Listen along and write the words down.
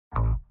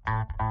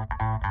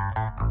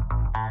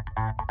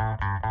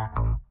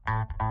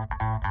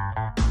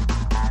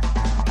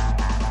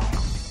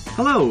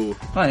Hello.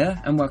 Hiya,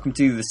 and welcome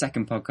to the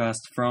second podcast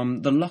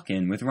from The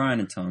Lock-In with Ryan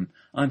and Tom.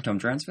 I'm Tom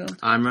Dransfield.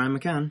 I'm Ryan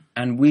McCann.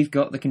 And we've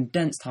got the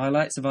condensed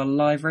highlights of our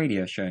live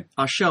radio show.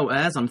 Our show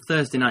airs on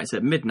Thursday nights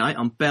at midnight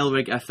on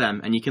Bailrigg FM,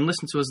 and you can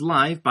listen to us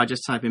live by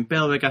just typing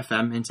Bailrigg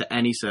FM into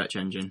any search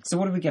engine. So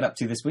what did we get up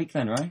to this week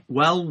then, Ryan?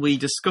 Well, we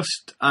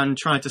discussed and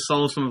tried to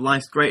solve some of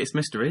life's greatest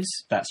mysteries.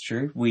 That's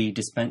true. We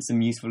dispensed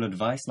some useful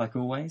advice, like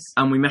always.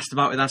 And we messed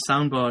about with our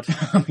soundboard.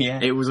 Oh, yeah.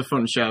 It was a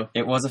fun show.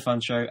 It was a fun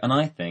show, and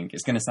I think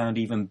it's going to sound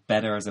even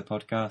better as a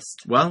podcast.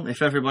 Well,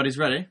 if everybody's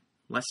ready,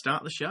 let's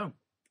start the show.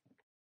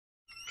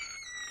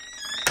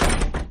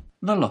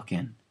 The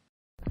Lock-In.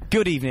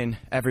 Good evening,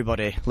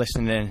 everybody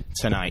listening in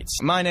tonight.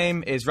 My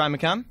name is Ryan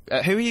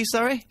McCann. Who are you,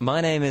 sorry? My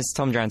name is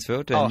Tom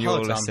Dransfield, and hello, you're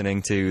Tom.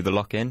 listening to The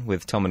Lock-In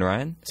with Tom and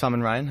Ryan. Tom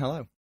and Ryan,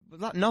 hello.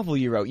 That novel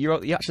you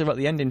actually wrote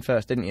the ending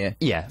first, didn't you?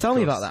 Yeah. Tell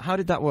me about that. How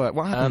did that work?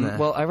 What happened there?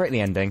 Well, I wrote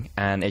the ending,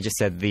 and it just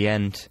said the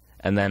end,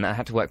 and then I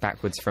had to work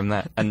backwards from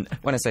that. And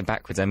when I say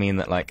backwards, I mean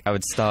that, like, I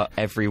would start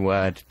every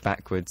word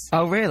backwards.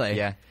 Oh, really?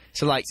 Yeah.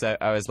 So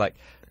I was like,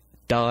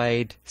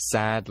 died,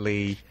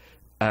 sadly,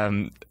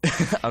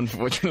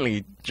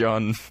 unfortunately,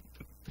 John.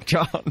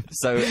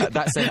 So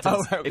that sentence...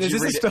 Oh, right. Is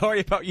this a story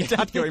about your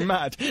dad going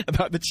mad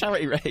about the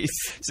charity race?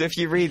 So if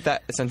you read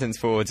that sentence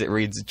forwards, it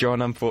reads,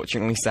 John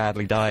unfortunately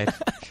sadly died.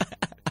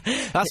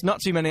 That's not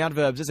too many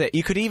adverbs, is it?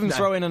 You could even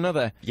throw in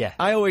another. Yeah.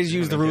 I always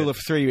use the rule of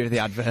three with the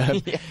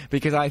adverb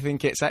because I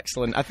think it's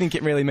excellent. I think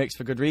it really makes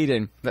for good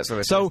reading. That's what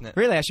it is, So, isn't it?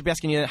 really, I should be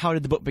asking you, how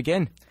did the book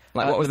begin?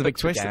 Like, what was the big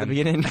twist at the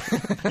beginning?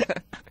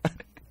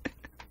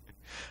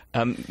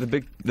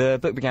 The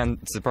book began,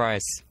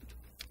 surprise.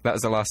 That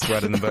was the last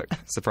word in the book,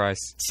 surprise.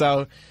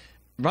 So,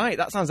 right,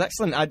 that sounds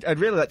excellent. I'd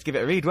really like to give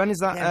it a read. When is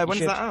that? When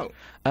is that out?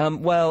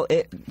 Well,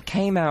 it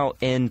came out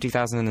in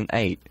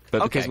 2008,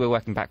 but because Okay. we're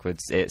working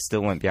backwards, it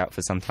still won't be out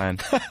for some time.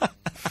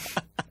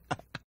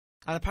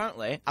 And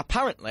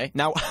apparently,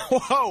 now,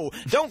 whoa,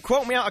 don't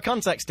quote me out of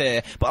context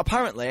here, but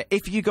apparently,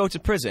 if you go to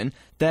prison,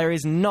 there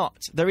is no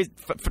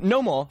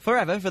more,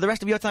 forever, for the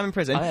rest of your time in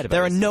prison, I heard about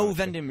there are this, no actually.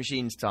 vending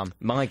machines, Tom.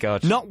 My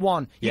God. Not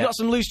one. You Yeah. got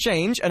some loose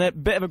change and a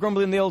bit of a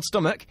grumble in the old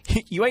stomach,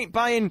 you ain't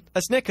buying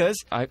a Snickers,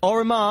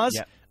 or a Mars,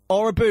 Yeah.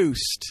 or a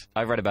Boost.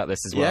 I read about this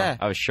as well. Yeah.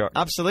 I was shocked.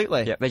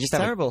 Absolutely. Yeah, they just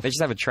Terrible.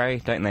 have a tray,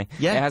 don't they?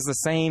 Yeah. It has the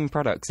same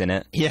products in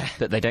it. Yeah.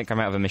 But they don't come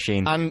out of a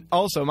machine. And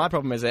also, my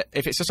problem is that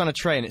if it's just on a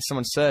tray and it's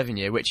someone serving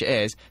you, which it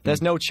is,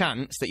 there's no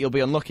chance that you'll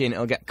be unlucky and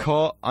it'll get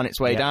caught on its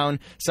way down.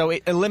 So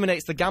it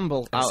eliminates the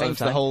gamble out of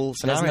the whole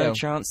scenario. There's no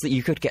chance that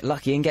you could get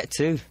lucky and get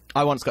two.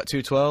 I once got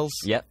 2 twirls.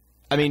 Yep.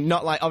 I mean,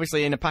 not like,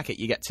 obviously in a packet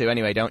you get 2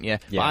 anyway, don't you?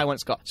 Yeah. But I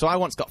once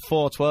got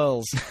 4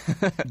 twirls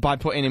by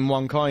putting in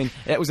 1 coin.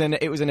 It was in a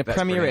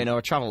Premier brilliant. Inn or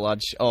a Travel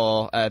Lodge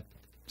or a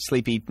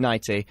Sleepy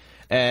Nighty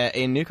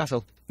in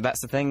Newcastle.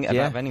 That's the thing about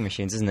Yeah. vending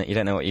machines, isn't it? You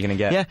don't know what you're going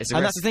to get. Yeah, It's a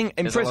and risk. that's the thing,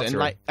 in It's a prison, lottery.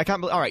 like, I can't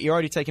believe, alright, you're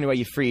already taking away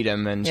your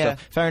freedom and Yeah.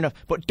 stuff, fair enough,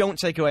 but don't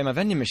take away my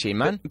vending machine,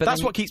 man. But That's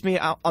then what keeps me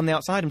out on the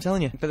outside, I'm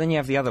telling you. But then you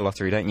have the other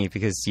lottery, don't you?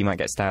 Because you might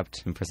get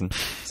stabbed in prison.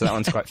 So that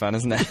one's quite fun,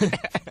 isn't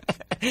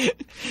it?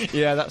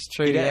 Yeah, that's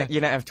true, You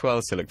don't have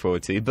 12s to look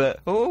forward to,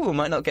 but,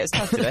 might not get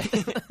stabbed today.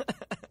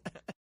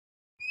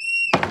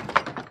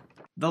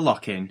 The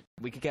Lock-In.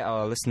 We could get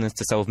our listeners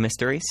to solve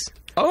mysteries.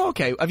 Oh,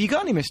 okay, have you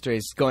got any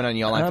mysteries going on in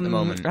your life at the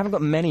moment? I haven't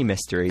got many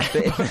mysteries,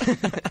 but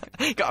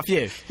Got a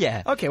few?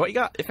 yeah. Okay, what you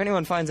got? If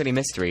anyone finds any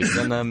mysteries,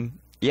 then,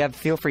 yeah,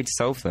 feel free to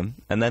solve them,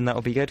 and then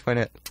that'll be good, won't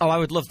it? Oh, I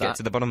would love Get that.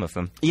 to the bottom of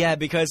them. Yeah,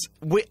 because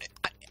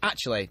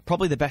actually,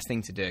 probably the best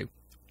thing to do,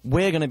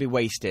 we're going to be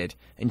wasted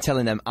in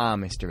telling them our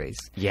mysteries.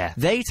 Yeah.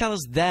 They tell us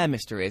their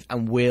mysteries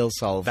and we'll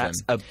solve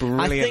That's them. a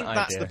brilliant I think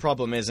that's idea. the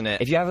problem, isn't it?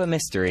 If you have a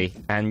mystery,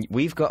 and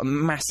we've got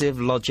massive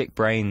logic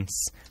brains,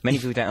 many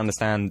people don't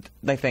understand.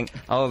 They think,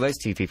 those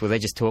two people, they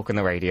just talk on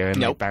the radio and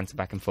Nope. they banter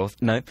back and forth.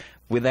 No,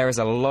 there is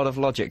a lot of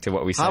logic to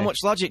what we say. How much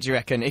logic do you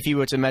reckon if you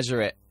were to measure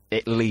it?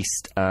 At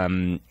least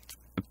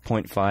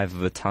 0.5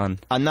 of a ton.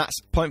 And that's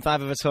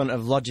 0.5 of a ton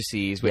of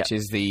logices, which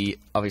is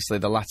obviously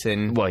the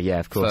Latin Well, yeah,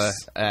 of course.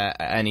 for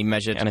any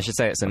measured. And I should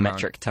say it's a amount.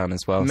 metric ton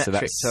as well, so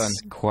Metric that's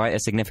ton. quite a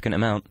significant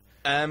amount.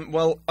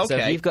 Well, okay. So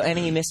if you've got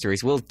any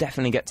mysteries, we'll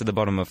definitely get to the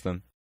bottom of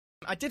them.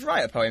 I did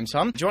write a poem,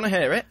 Tom. Do you want to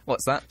hear it?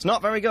 What's that? It's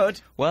not very good.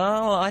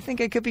 Well, I think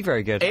it could be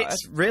very good.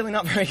 It's really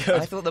not very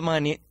good. I thought that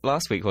mine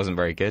last week wasn't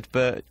very good,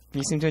 but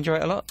you seem to enjoy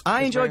it a lot. I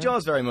It's enjoyed very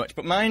yours very much,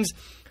 but mine's,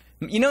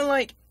 you know,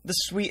 like the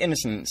sweet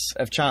innocence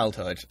of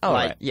childhood. Oh,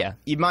 like, right, yeah.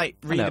 You might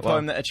read know a it well.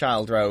 poem that a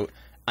child wrote,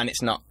 and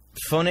it's not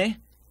funny,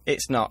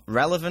 it's not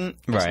relevant,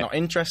 it's Right. not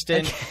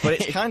interesting, but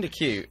it's kind of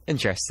cute.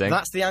 Interesting.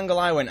 That's the angle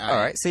I went at. All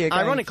right, so you're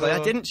going Ironically, for-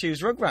 I didn't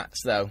choose Rugrats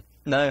though.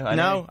 No,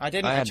 I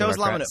didn't. I had the chose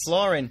Rugrats. laminate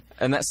flooring.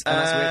 And that's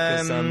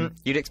weird because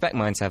you'd expect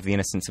mine to have the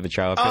innocence of a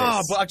child. But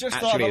I just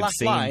thought of actually the last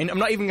obscene. line. I'm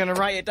not even going to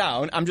write it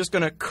down. I'm just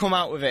going to come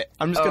out with it.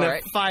 I'm just going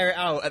Alright. to fire it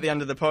out at the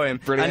end of the poem.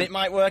 Brilliant. And it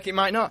might work, it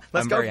might not.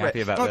 Let's I'm go very for happy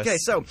it. about Okay,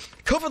 this. so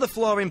cover the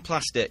floor in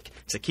plastic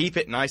to keep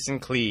it nice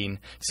and clean.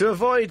 To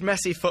avoid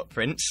messy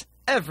footprints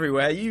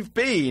everywhere you've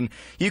been.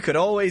 You could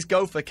always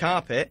go for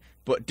carpet,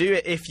 but do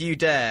it if you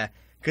dare.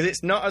 Because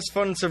it's not as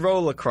fun to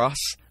roll across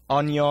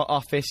on your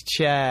office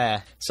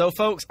chair. So,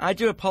 folks, I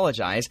do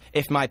apologise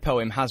if my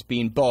poem has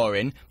been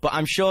boring, but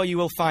I'm sure you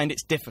will find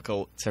it's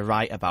difficult to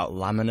write about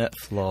laminate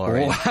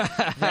flooring. Wow.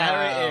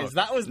 There it is.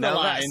 That was the Now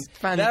line. that's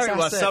fantastic. There it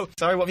was. So,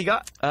 sorry, what have you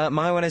got?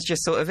 My one is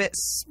just sort of,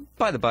 it's,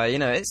 by the by, you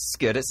know, it's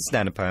good. It's a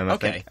standard poem, I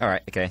Okay. think. All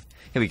right, okay.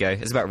 Here we go.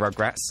 It's about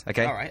Rugrats,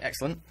 okay? All right,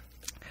 excellent.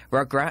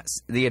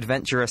 Rugrats, the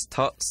adventurous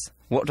tots.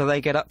 What do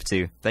they get up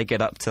to? They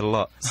get up to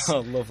lots. Oh,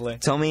 lovely.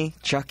 Tommy,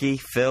 Chucky,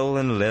 Phil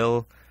and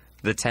Lil,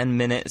 the 10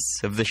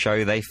 minutes of the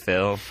show they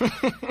fill.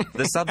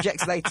 The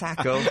subjects they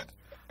tackle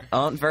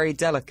aren't very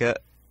delicate,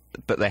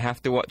 but they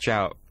have to watch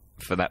out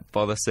for that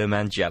bothersome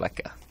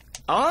Angelica.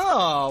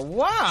 Oh,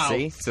 wow.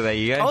 See? So there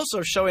you go.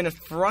 Also showing a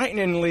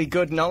frighteningly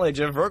good knowledge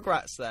of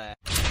Rugrats there.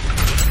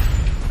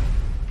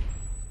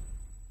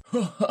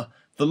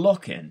 The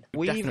lock-in.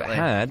 We've Definitely.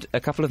 had a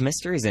couple of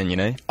mysteries in, you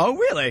know. Oh,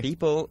 really?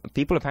 People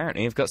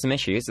apparently have got some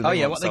issues. That Oh, they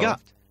yeah, want what they got?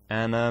 solved.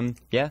 And,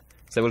 yeah,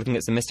 so we're looking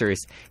at some mysteries.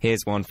 Here's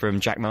one from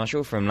Jack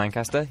Marshall from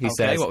Lancaster, who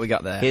says, what we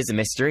got there? here's a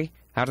mystery.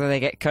 How do they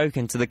get Coke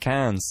into the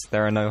cans?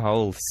 There are no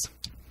holes.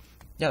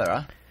 Yeah, there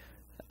are.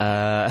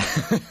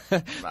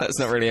 That's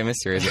not really a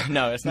mystery, is it?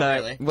 No, it's not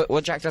really.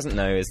 What Jack doesn't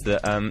know is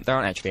that there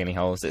aren't actually any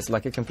holes. It's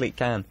like a complete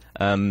can.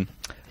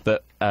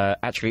 But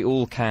actually,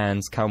 all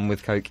cans come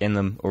with Coke in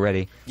them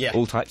already. Yeah.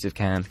 All types of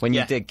can. When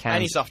you dig cans,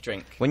 any soft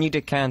drink. when you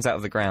dig cans out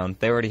of the ground,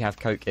 they already have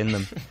Coke in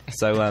them.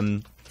 So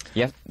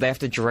they have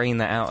to drain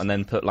that out and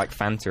then put like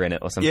Fanta in it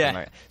or something Yeah.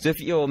 like that. So if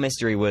your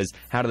mystery was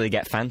how do they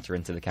get Fanta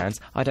into the cans,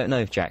 I don't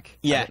know, Jack.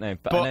 Yeah, I don't know,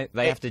 but I know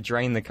they have to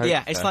drain the Coke.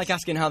 Yeah, it's first. like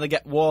asking how they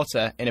get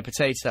water in a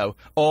potato,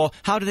 or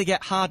how do they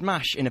get hard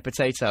mash in a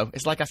potato.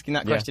 It's like asking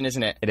that Yeah. question,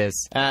 isn't it? It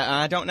is.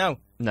 I don't know.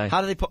 No.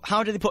 How do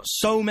they put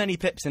so many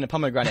pips in a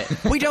pomegranate?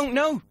 We don't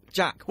know,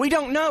 Jack. We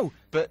don't know.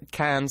 But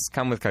cans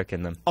come with Coke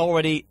in them.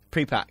 Already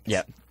pre-packed.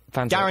 Yeah.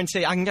 Fanta.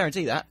 I can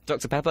guarantee that.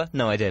 Dr. Pepper?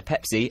 No idea.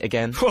 Pepsi,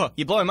 again. Whoa,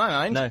 you're blowing my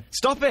mind. No.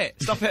 Stop it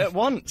at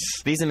once.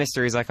 These are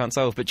mysteries I can't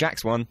solve, but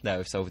Jack's one. No,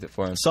 we've solved it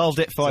for him. Solved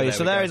it for you. there So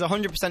we there go. is a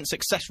 100%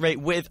 success rate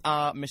with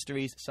our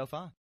mysteries so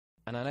far.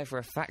 And I know for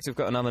a fact we've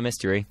got another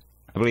mystery.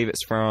 I believe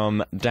it's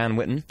from Dan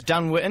Whitten.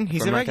 Dan Whitten,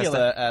 he's From a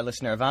regular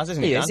listener of ours,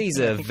 isn't he? He Dan? is. He's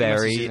I a think he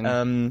messages very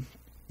in-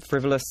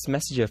 frivolous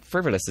messenger.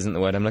 Frivolous isn't the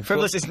word I'm looking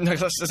Frivolous is no,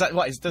 does that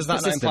what? Does that not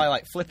Persistent. imply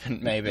like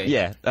flippant? Maybe.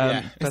 Yeah,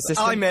 persistent.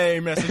 I'm a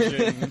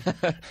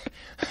messaging.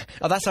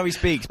 Oh, that's how he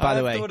speaks. By the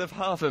I've way, thought of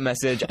half a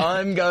message.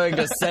 I'm going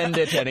to send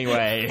it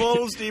anyway.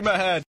 full steam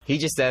ahead. He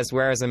just says,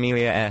 "Where is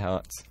Amelia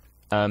Earhart?"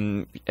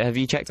 Have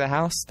you checked her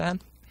house,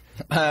 Dan?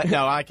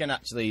 No, I can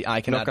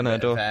Knock on her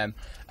door.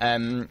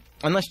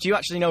 Unless, do you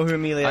actually know who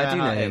Amelia I do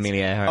know Earhart who is?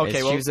 Amelia Earhart Okay,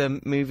 is. well, She was a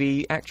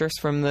movie actress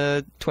from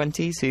the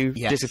 20s who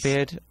Yes.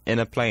 disappeared in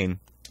a plane.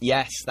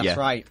 yes, that's Yeah.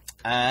 right.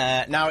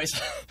 Now it's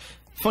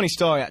funny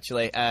story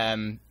actually.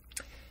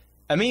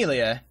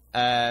 Amelia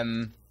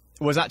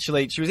was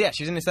actually she was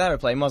in this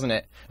aeroplane, wasn't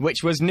it?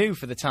 Which was new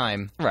for the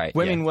time. Right,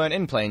 Women yeah. weren't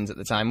in planes at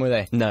the time, were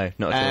they? No,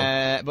 not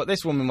at all. But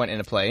this woman went in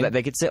a plane.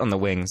 They could sit on the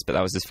wings, but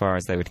that was as far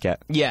as they would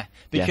get. Yeah,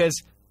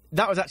 because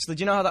that was actually.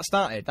 Do you know how that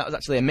started? That was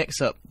actually a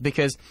mix-up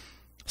because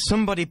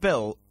somebody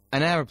built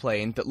an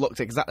aeroplane that looked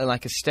exactly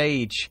like a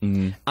stage,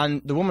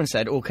 and the woman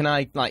said, "Oh, can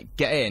I like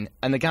get in?"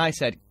 And the guy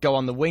said, "Go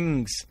on the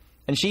wings."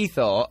 And she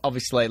thought,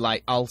 obviously,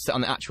 like I'll sit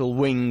on the actual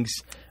wings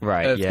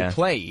Right, of yeah. the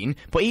plane,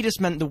 but he just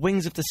meant the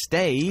wings of the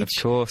stage.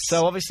 Of course.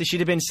 So obviously,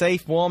 she'd have been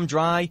safe, warm,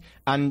 dry,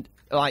 and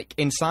like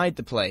inside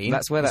the plane.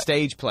 That's where the that-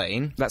 stage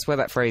plane. That's where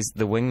that phrase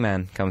 "the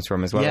wingman" comes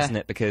from as well, Yeah. isn't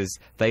it? Because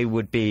they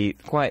would be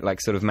quite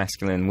like sort of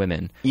masculine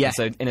women. Yeah. And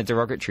so in a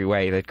derogatory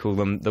way, they'd call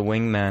them the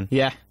wingman.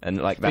 Yeah. And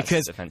like that's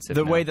Because offensive.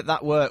 the now. way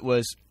that worked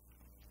was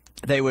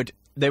they would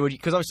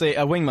because obviously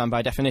a wingman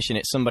by definition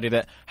it's somebody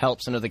that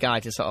helps another guy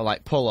to sort of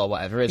like pull or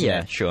whatever, isn't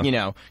Yeah, it? sure. You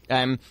know,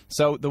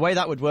 so the way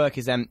that would work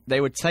is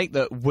they would take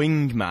the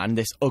wingman,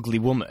 this ugly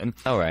woman,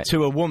 All right.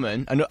 to a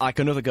woman, like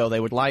another girl they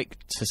would like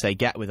to say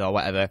get with or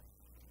whatever,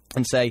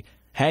 and say,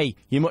 "Hey,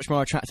 you're much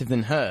more attractive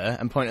than her,"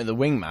 and point at the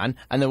wingman,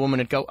 and the woman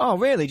would go, "Oh,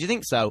 really? Do you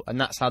think so?"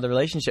 And that's how the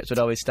relationships would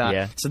always start.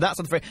 Yeah. So that's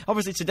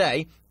obviously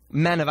today.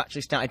 Men have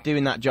actually started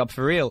doing that job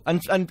for real,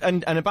 and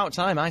about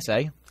time, I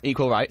say.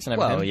 Equal rights and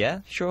everything. Well, yeah,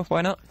 sure,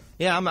 why not?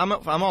 Yeah, I'm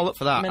all up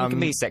for that. Men can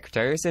be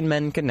secretaries, and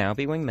men can now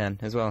be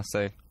wingmen as well.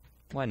 So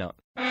why not?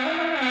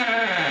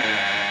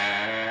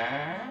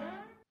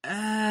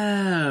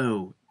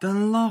 Oh, the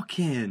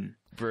lock-in.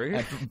 Brew,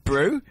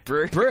 brew,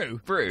 brew, brew,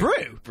 brew,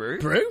 brew,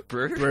 brew,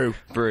 brew,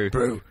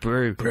 brew,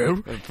 brew,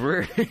 brew,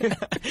 brew.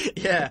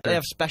 Yeah, they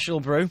have special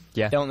brew,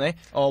 Yeah. don't they?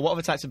 Or what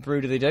other types of brew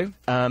do they do?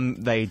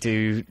 They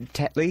do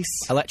Tetley's.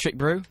 Electric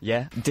brew,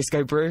 Yeah,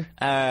 disco brew,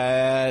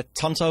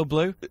 Tonto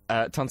brew,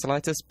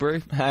 tonsillitis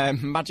brew,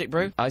 magic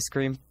brew, ice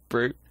cream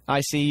brew,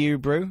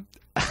 ICU brew,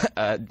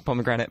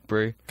 pomegranate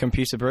brew,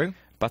 computer brew,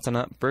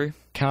 butternut brew,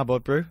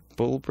 cardboard brew,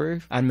 bull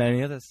brew. and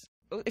many others.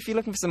 Well, if you're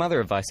looking for some other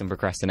advice on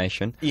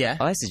procrastination, Yeah.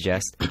 I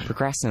suggest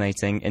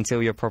procrastinating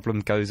until your problem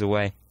goes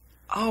away.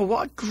 Oh,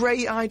 what a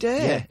great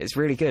idea! It's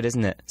really good,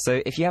 isn't it?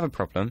 So if you have a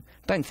problem,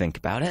 don't think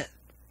about it.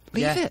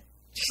 Leave Yeah. it.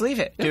 Just leave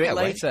it. It'll Do it get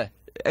away. later.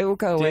 It will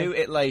go away. Do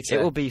it later.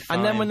 It will be fine.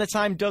 And then when the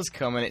time does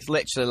come and it's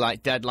literally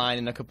like deadline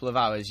in a couple of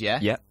hours, yeah?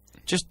 Yeah.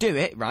 Just do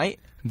it, right?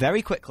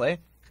 Very quickly.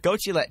 Go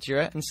to your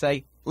lecturer and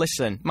say,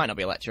 listen, might not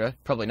be a lecturer,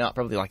 probably not,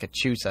 probably like a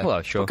tutor.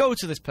 Well, sure. But go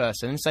to this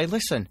person and say,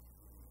 listen,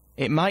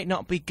 it might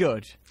not be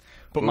good,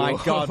 but my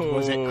God,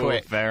 was it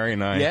quick. Very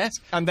nice. Yes,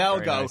 and they'll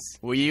Very go, nice.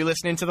 were you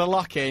listening to the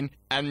lock-in?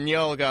 And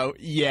you'll go,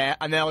 yeah,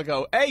 and they'll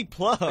go, A+.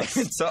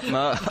 Top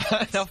mark.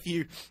 And off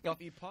you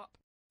pop.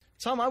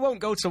 Tom, I won't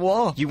go to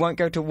war. You won't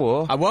go to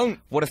war? I won't.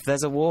 What if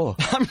there's a war?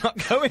 I'm not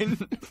going.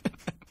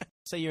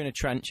 Say you're in a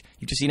trench,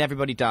 you've just seen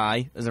everybody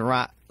die, there's a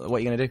rat, what are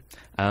you going to do?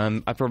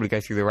 I'd probably go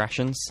through the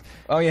rations.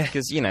 Oh, yeah.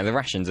 Because, you know, the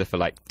rations are for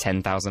like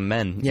 10,000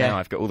 men. Yeah. Now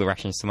I've got all the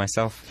rations to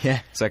myself.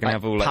 Yeah. So I can Like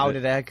have all like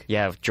powdered egg.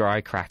 Yeah,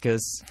 dry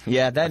crackers.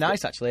 Yeah, they're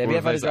nice, actually. Have All you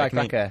of ever had a those that dry I can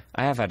eat. cracker?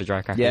 I have had a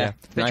dry cracker, Yeah,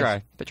 yeah.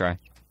 nice. Bit dry.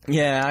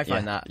 Yeah, I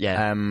find Yeah, that.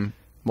 yeah.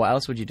 What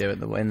else would you do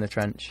in the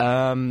trench?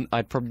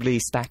 I'd probably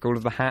stack all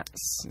of the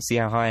hats, see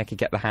how high I could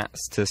get the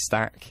hats to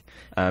stack,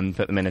 put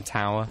them in a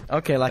tower.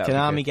 Okay, like that'd an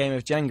be army good. game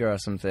of Jenga or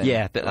something?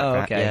 Yeah, a bit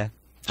like that, okay. yeah.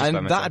 Just by And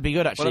myself. that'd be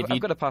good, actually. Well, if I've you-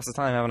 got to pass the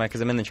time, haven't I?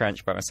 Because I'm in the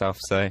trench by myself,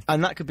 so...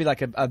 And that could be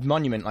like a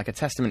monument, like a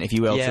testament, if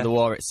you will, Yeah. to the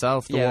war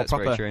itself, the yeah, war that's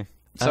proper. very true.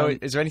 So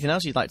is there anything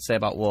else you'd like to say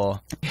about war?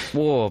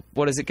 War,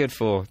 what is it good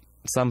for?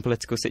 Some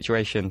political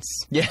situations.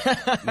 Yeah.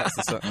 That's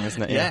the sort,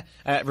 isn't it?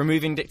 Yeah.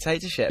 Removing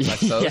dictatorship, I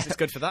suppose. Yeah. It's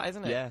good for that,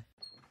 isn't it? Yeah.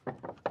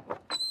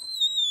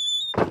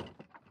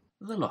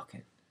 The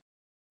lock-in.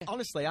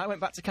 Honestly, I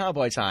went back to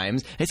cowboy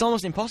times. It's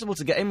almost impossible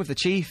to get in with the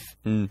chief.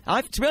 Mm.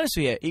 To be honest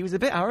with you, he was a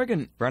bit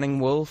arrogant. Running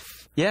wolf,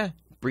 Yeah.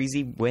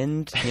 breezy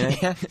wind, you know,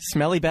 Yeah.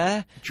 Smelly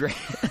bear.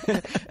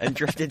 and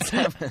drifted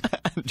salmon.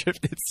 And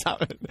drifted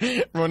salmon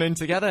running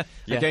together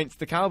Yeah. against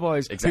the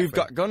cowboys Exactly. who've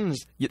got guns.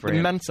 They're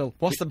Brilliant. mental.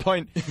 What's the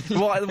point?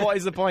 What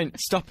is the point?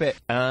 Stop it.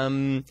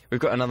 We've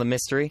got another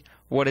mystery.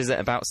 What is it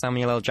about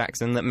Samuel L.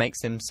 Jackson that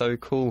makes him so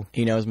cool?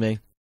 He knows me.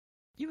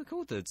 You were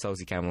called the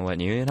Salty Camel, weren't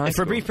you, in high For a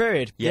school? brief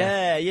period.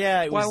 Yeah.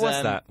 Yeah. It Why was,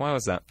 was that? Why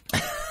was that?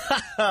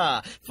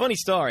 Funny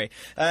story.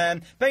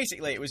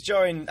 Basically, it was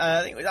during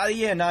I think it was either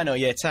year 9 or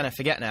year 10. I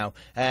forget now.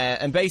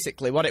 And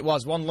basically, what it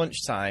was, one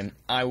lunchtime,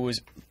 I was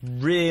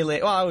really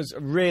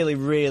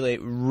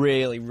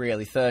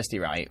thirsty,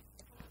 right?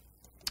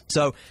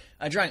 So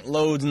I drank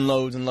loads and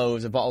loads and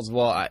loads of bottles of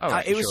water. Oh,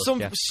 right, It was sure,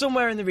 yeah.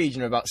 somewhere in the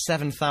region of about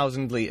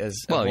 7,000 litres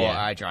of Well, water yeah.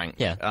 I drank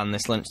Yeah. on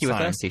this lunchtime. You were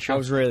thirsty, sure. I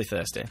was really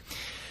thirsty.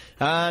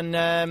 And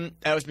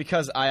it was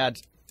because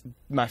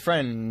my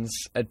friends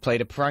had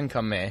played a prank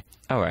on me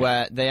Oh, right.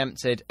 where they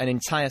emptied an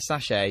entire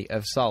sachet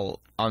of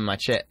salt on my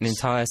chips. An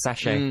entire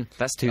sachet. Mm.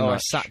 That's too or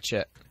much. a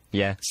sachet.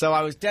 Yeah. So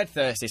I was dead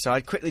thirsty, so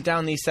I'd quickly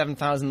down these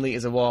 7,000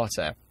 litres of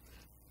water.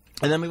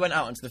 And then we went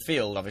out into the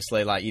field,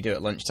 obviously, like you do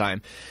at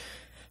lunchtime.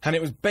 And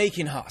it was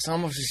baking hot, so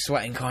I'm obviously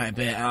sweating quite a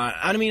bit. And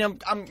I mean,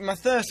 my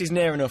thirst is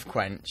near enough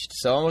quenched,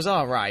 so I was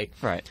all right.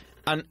 Right.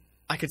 And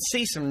I could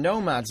see some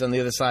nomads on the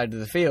other side of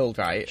the field,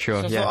 right? Sure,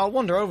 So I yeah. thought, I'll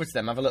wander over to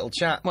them, have a little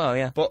chat. Well,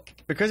 yeah. But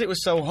because it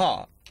was so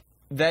hot,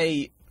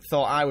 they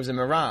thought I was a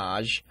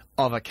mirage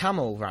of a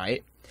camel,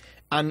 right?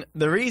 And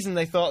the reason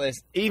they thought this,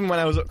 even when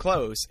I was up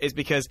close, is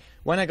because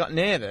when I got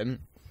near them,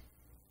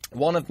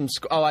 one of them...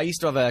 I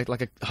used to have a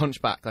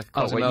hunchback, like a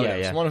Quasimodo. yeah,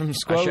 yeah. So one of them I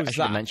squoze should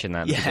have mentioned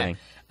that at the yeah. beginning.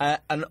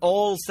 And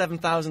all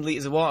 7,000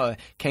 litres of water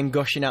came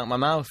gushing out my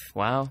mouth.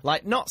 Wow.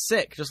 Like, not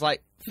sick, just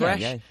like fresh.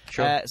 Yeah,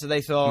 sure. So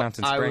they thought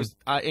Mountain I spring. was,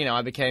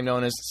 I became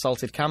known as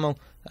Salted Camel.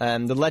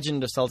 The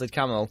legend of Salted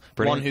Camel,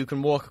 Brilliant. one who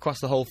can walk across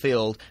the whole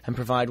field and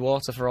provide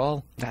water for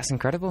all. That's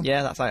incredible.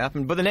 Yeah, that's how it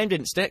happened. But the name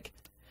didn't stick.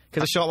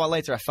 Because a short while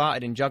later I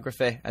farted in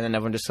geography, and then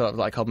everyone just sort of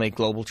like called me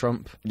Global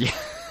Trump. Yeah.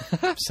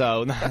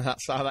 So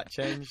that's how that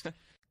changed.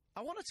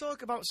 I want to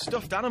talk about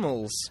stuffed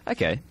animals.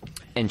 Okay.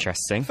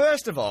 Interesting.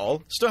 First of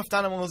all, stuffed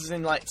animals is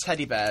in like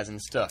teddy bears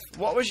and stuff.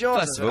 What was yours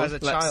First of all, as a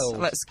child?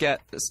 let's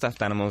get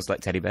stuffed animals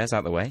like teddy bears out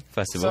of the way,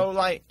 first of So, all.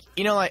 like,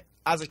 you know, like,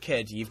 as a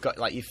kid, you've got,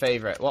 like, your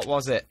favourite. What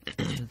was it?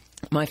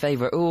 My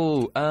favourite,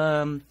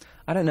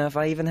 I don't know if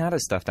I even had a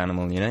stuffed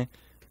animal, you know?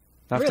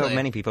 I've told Really?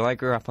 many people I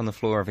grew up on the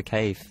floor of a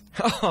cave.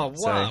 Oh,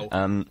 wow.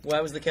 So,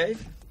 Where was the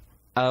cave?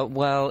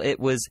 well, it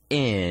was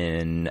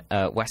in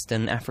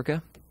Western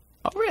Africa.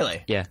 Oh,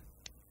 really? Yeah.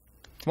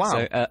 Wow.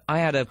 So I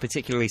had a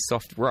particularly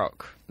soft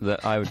rock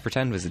that I would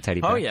pretend was a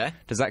teddy bear. Oh, yeah?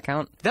 Does that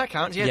count? That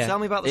counts, yeah. Tell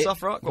me about the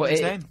soft rock. What was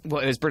its name?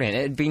 Well, it was brilliant.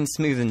 It had been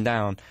smoothened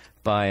down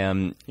by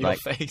Your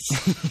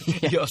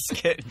face. Your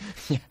skin.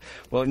 Yeah.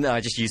 Well, no, I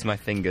just used my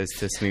fingers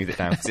to smooth it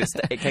down because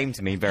it came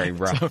to me very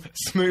rough.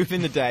 Smooth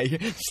in the day,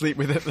 sleep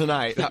with it at the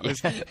night. That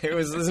was. It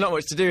was. There's not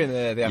much to do in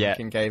the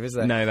African cave, is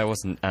there? No, there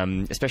wasn't.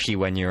 Especially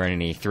when you're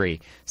only 3.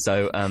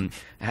 So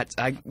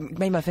I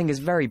made my fingers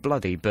very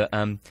bloody, but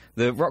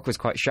the rock was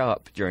quite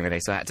sharp during the day,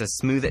 so I had to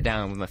smooth it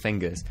down with my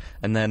fingers,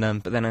 and then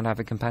but then I'd have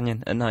a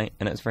companion at night,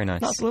 and it was very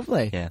nice. That's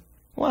lovely. Yeah.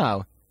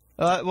 Wow.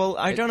 Well,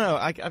 I don't know.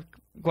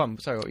 Go on.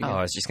 Sorry. What were you Oh,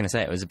 I was just going to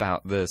say it was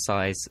about the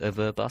size of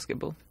a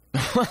basketball.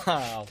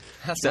 Wow.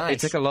 That's So nice. it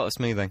took a lot of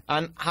smoothing.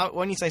 And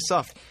when you say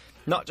soft,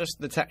 Not just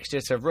the texture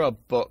to rub,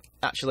 but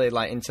actually,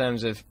 like, in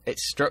terms of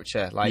its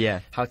structure, like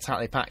how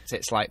tightly packed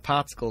its like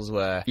particles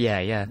were.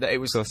 Yeah. That it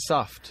was so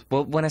soft.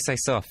 Well, when I say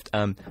soft,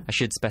 I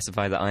should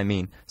specify that I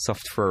mean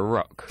soft for a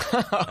rock.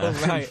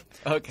 Oh, right.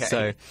 Okay.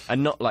 So,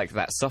 and not like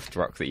that soft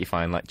rock that you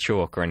find like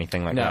chalk or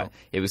anything like that.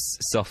 It was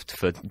soft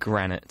for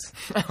granite.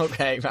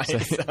 Okay, right.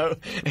 So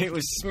it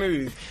was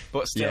smooth,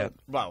 but still,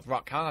 well,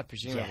 rock hard,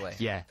 presumably.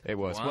 Yeah, it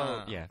was. Wow.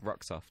 Well, yeah,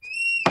 rock soft.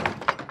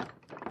 The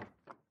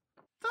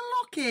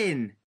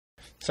lock-in.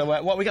 So,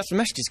 what, we got some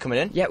messages coming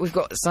in? Yeah, we've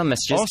got some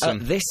messages.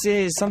 Awesome. This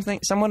is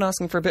someone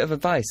asking for a bit of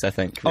advice, I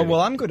think. Oh, really.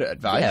 well, I'm good at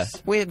advice.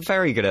 Yeah, we're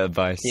very good at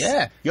advice.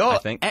 Yeah, you're I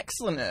think.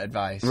 excellent at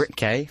advice. Rick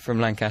K from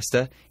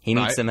Lancaster, he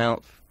needs some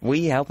help.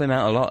 We help him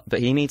out a lot, but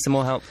he needs some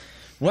more help.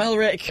 Well,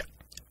 Rick,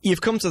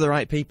 you've come to the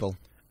right people.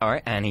 All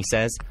right, and he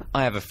says,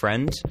 I have a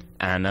friend,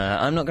 and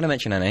I'm not going to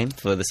mention her name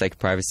for the sake of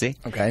privacy.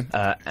 Okay.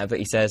 But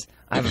he says,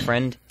 I have a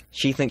friend,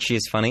 she thinks she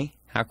is funny.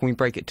 How can we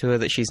break it to her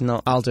that she's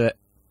not? I'll do it.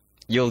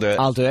 You'll do it.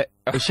 I'll do it.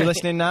 Is she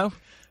listening now?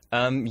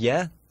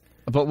 Yeah.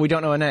 But we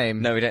don't know her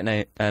name. No, we don't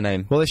know her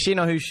name. Well, if she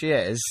know who she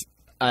is,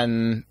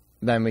 then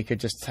we could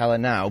just tell her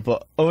now.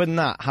 But other than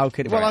that, how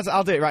could... Well,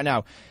 I'll do it right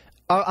now.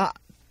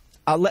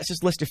 Let's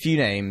just list a few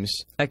names.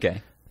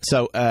 Okay.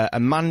 So,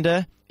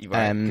 Amanda...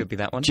 could be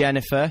that one.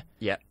 Jennifer.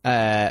 Yeah.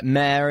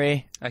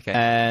 Mary. Okay.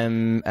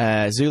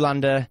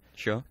 Zoolander.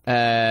 Sure.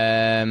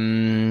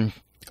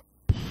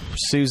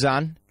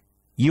 Suzanne.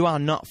 You are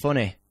not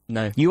funny.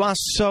 No. You are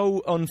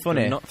so unfunny.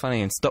 You're not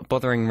funny, and stop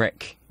bothering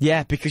Rick.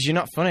 Yeah, because you're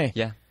not funny.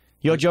 Yeah.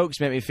 Your jokes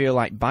make me feel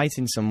like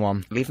biting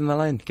someone. Leave him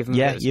alone. Give him a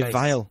bit of you're space.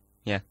 vile.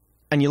 Yeah.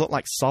 And you look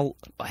like salt.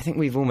 I think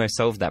we've almost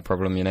solved that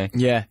problem, you know.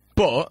 Yeah.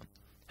 But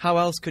how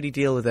else could he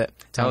deal with it?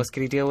 How else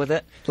could he deal with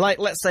it? Like,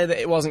 let's say that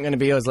it wasn't going to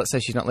be us. Let's say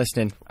she's not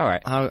listening. All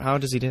right. How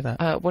does he do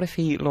that? What if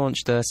he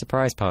launched a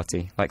surprise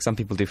party, like some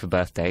people do for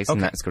birthdays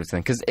and that sort of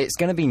thing? Because it's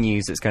going to be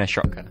news that's going to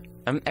shock her.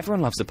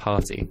 Everyone loves a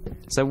party.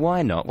 So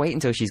why not wait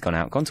until she's gone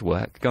out, gone to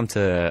work, gone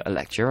to a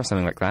lecture or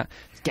something like that,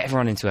 get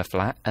everyone into her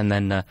flat, and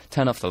then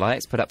turn off the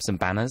lights, put up some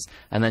banners,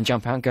 and then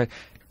jump out and go,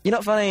 "You're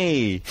not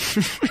funny."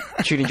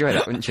 She'd enjoy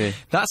that, wouldn't she?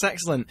 That's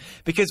excellent.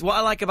 Because what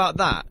I like about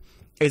that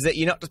is that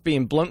you're not just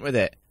being blunt with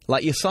it.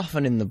 Like, you're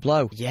softening the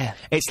blow. Yeah.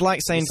 It's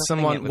like saying to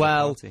someone,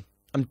 well,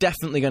 I'm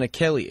definitely going to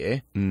kill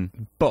you,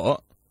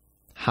 but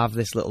have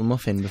this little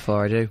muffin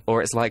before I do.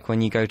 Or it's like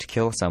when you go to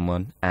kill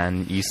someone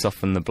and you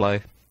soften the blow.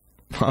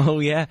 Oh,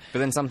 yeah. But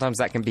then sometimes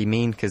that can be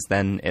mean because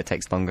then it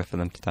takes longer for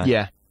them to die.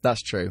 Yeah,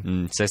 that's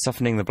true. So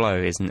softening the blow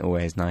isn't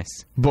always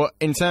nice. But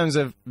in terms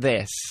of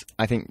this,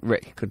 I think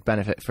Rick could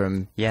benefit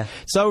from... Yeah.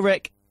 So,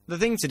 Rick, the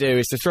thing to do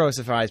is to throw a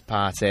surprise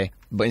party,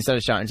 but instead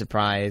of shouting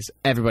surprise,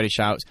 everybody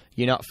shouts,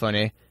 "You're not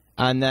funny."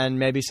 And then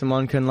maybe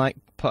someone can, like,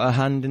 put a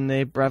hand in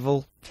the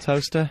Breville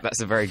toaster.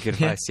 That's a very good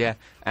advice, yeah.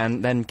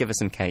 And then give her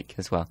some cake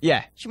as well.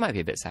 Yeah. She might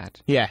be a bit sad.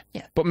 Yeah.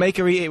 Yeah. But make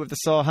her eat it with the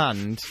sore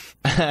hand.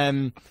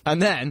 And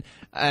then,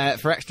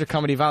 for extra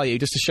comedy value,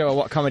 just to show her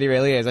what comedy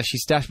really is, as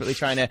she's desperately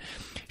trying to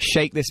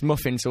shake this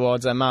muffin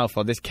towards her mouth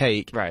or this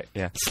cake. Right,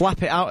 yeah.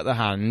 Slap it out of the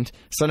hand.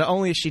 So not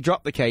only has she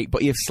dropped the cake,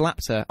 but you've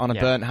slapped her on a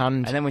burnt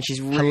hand. And then when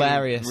she's really,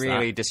 hilarious,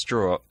 really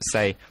distraught,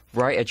 say,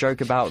 write a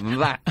joke about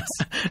that.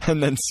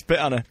 And then spit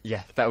on her.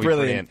 Yeah, that would be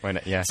brilliant,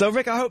 wouldn't it? Yeah. So,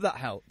 Rick, I hope that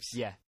helps.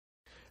 Yeah.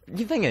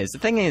 The thing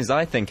is,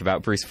 I think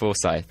about Bruce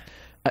Forsyth.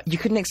 You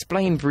couldn't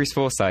explain Bruce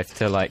Forsyth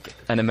to, like,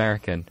 an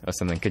American or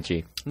something, could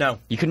you? No.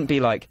 You couldn't be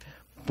like,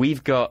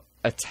 we've got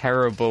a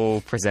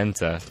terrible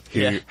presenter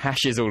who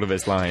hashes all of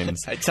his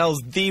lines. It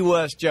tells the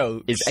worst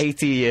jokes. Is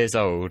 80 years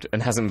old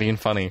and hasn't been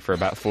funny for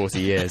about 40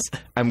 years.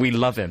 And we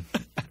love him.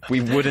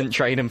 We wouldn't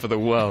trade him for the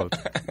world.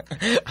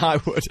 I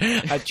would.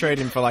 I'd trade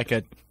him for, like,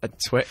 a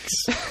Twix.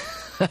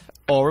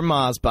 Or a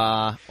Mars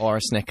bar, or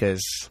a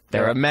Snickers.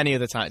 There are many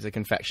other types of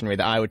confectionery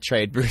that I would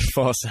trade Bruce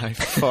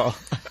Forsyth for.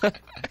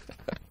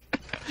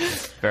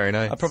 Very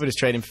nice. I'd probably just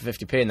trade him for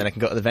 50p and then I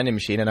can go to the vending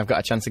machine and I've got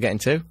a chance of getting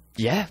two.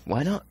 Yeah,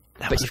 why not?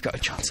 But you've got a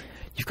chance.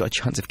 You've got a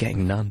chance of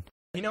getting none.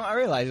 You know what I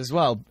realised as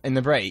well, in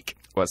the break?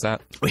 What's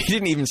that? We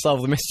didn't even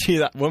solve the mystery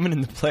of that woman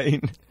in the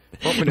plane.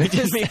 What would it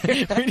just we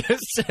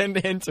just turned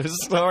it into a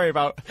story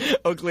about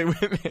ugly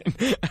women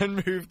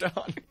and moved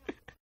on.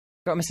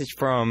 Got a message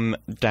from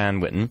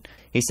Dan Whitten.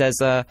 He says,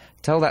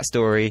 tell that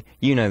story,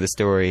 you know the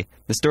story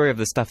of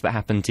the stuff that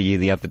happened to you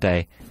the other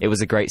day. It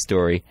was a great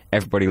story.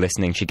 Everybody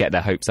listening should get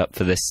their hopes up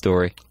for this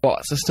story.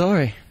 What's the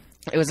story?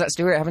 It was that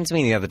story that happened to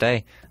me the other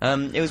day.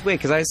 It was weird,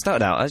 because I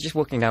was just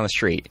walking down the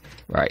street,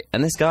 right,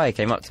 and this guy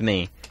came up to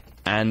me,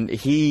 and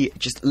he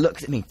just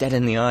looked at me dead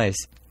in the eyes.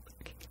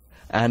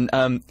 And,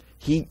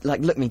 he,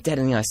 like, looked me dead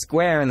in the eyes,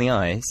 square in the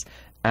eyes,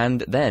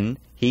 and then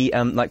he,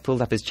 like,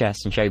 pulled up his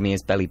chest and showed me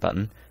his belly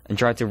button, and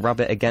tried to rub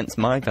it against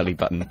my belly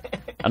button.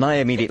 And I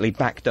immediately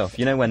backed off.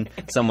 You know when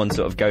someone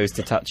sort of goes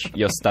to touch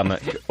your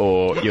stomach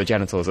or your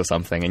genitals or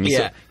something, and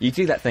you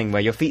do that thing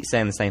where your feet stay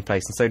in the same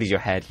place and so does your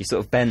head. You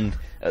sort of bend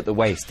at the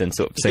waist and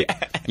sort of... So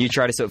You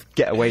try to sort of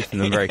get away from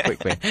them very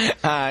quickly.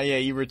 Yeah,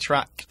 you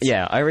retract.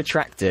 Yeah, I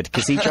retracted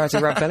because he tried to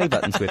rub belly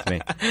buttons with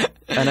me.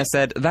 And I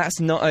said, that's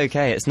not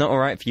okay. It's not all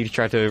right for you to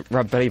try to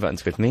rub belly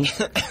buttons with me.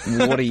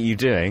 What are you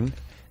doing?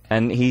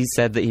 And he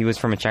said that he was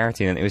from a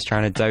charity and that he was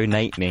trying to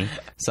donate me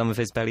some of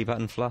his belly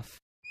button fluff.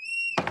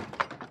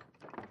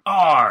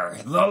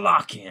 The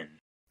lock-in.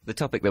 The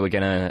topic that we're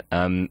going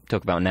to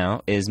talk about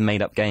now is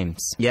made-up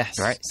games. Yes.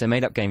 Right? So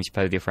made-up games you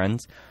play with your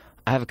friends.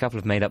 I have a couple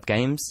of made-up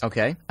games.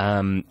 Okay.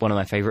 One of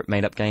my favourite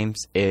made-up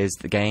games is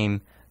the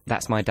game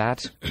That's My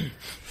Dad.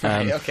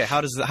 Okay,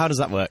 how does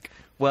that work?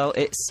 Well,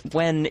 it's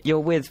when you're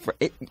with...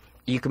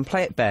 you can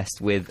play it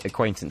best with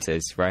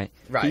acquaintances, right?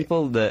 Right.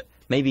 People that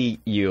maybe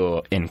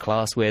you're in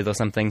class with or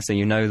something, so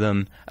you know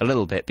them a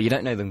little bit, but you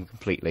don't know them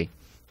completely.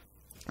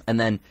 And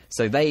then,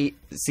 so they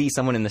see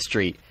someone in the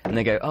street, and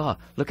they go, oh,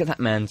 look at that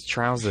man's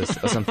trousers,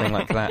 or something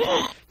like that.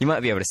 You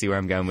might be able to see where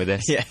I'm going with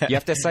this. Yeah. You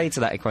have to say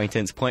to that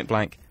acquaintance, point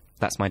blank,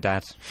 that's my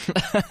dad.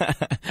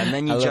 And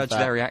then you judge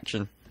their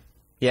reaction.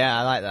 Yeah,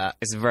 I like that.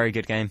 It's a very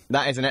good game.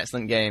 That is an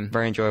excellent game.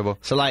 Very enjoyable.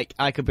 So, like,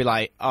 I could be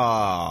like,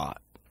 I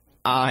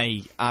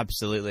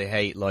absolutely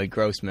hate Lloyd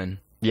Grossman.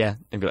 Yeah,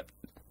 and be like,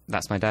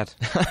 that's my dad.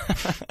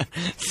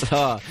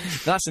 So,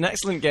 that's an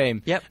excellent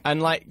game. Yep.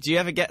 And, like, do you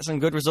ever get some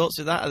good results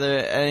with that? Are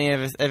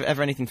there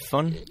ever anything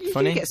funny? You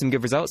get some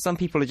good results. Some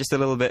people are just a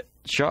little bit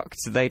shocked.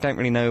 They don't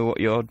really know what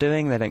you're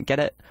doing. They don't get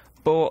it.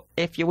 But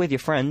if you're with your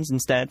friends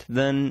instead,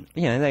 then,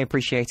 you know, they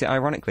appreciate it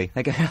ironically.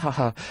 They go,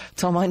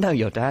 Tom, I know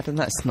your dad, and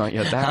that's not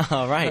your dad.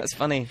 Oh, right. That's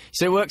funny.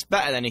 So it works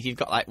better than if you've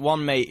got, like,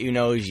 one mate who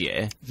knows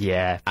you.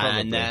 Yeah,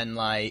 probably. And then,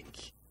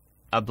 like,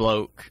 a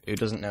bloke who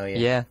doesn't know you.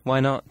 Yeah,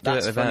 why not? Do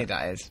That's it with funny, that.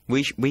 that is.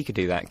 We could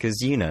do that,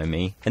 because you know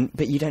me,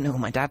 but you don't know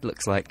what my dad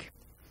looks like.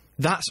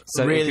 That's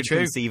So really it could true.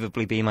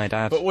 conceivably be my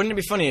dad. But wouldn't it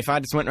be funny if I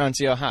just went round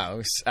to your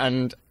house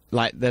and,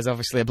 like, there's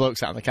obviously a bloke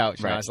sat on the couch,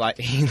 and I was like,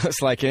 he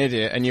looks like an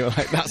idiot, and you were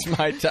like, that's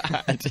my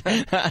dad.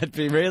 That'd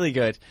be really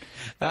good.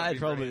 That'd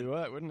probably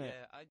work, wouldn't it?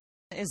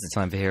 It is the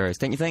time for heroes,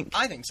 don't you think?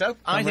 I think so.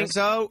 I think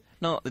so.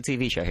 Not the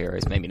TV show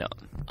Heroes, maybe not.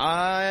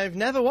 I've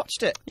never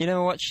watched it. You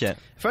never watched it?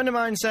 A friend of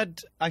mine said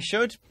I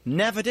should.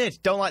 Never did.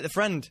 Don't like the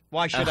friend.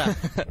 Why should I?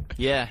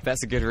 Yeah.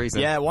 That's a good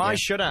reason. Yeah, why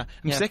should I? I'm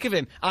Yeah. sick of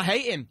him. I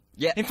hate him.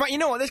 Yeah. In fact, you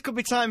know what? This could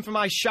be time for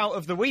my shout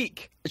of the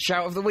week.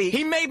 Shout of the week.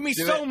 He made me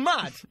Do so it.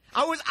 mad.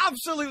 I was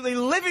absolutely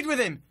livid with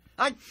him.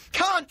 I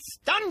can't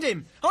stand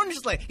him.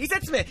 Honestly, he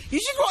said to me, you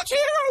should watch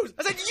Heroes.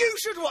 I said, you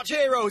should watch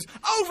Heroes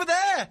over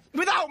there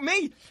without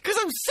me, because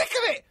I'm sick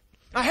of it.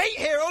 I hate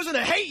Heroes and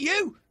I hate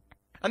you.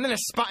 And then I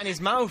spat in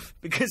his mouth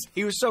because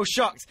he was so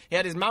shocked. He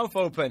had his mouth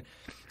open.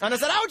 And I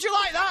said, how'd you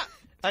like that?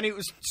 And he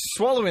was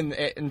swallowing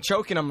it and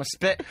choking on my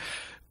spit.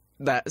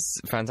 That's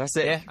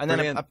fantastic. Yeah, and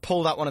then I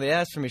pulled out one of the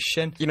hairs from his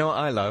shin. You know what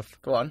I love?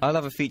 Go on. I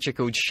love a feature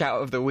called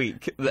Shout of the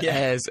Week that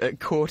airs at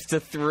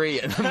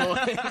 2:45 in the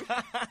morning.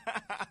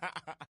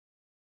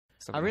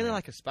 I really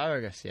like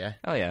asparagus, yeah.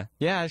 Oh, yeah.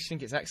 Yeah, I just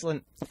think it's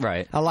excellent.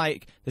 Right. I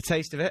like the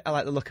taste of it, I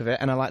like the look of it,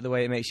 and I like the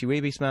way it makes your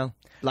weeby smell.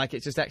 Like,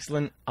 it's just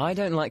excellent. I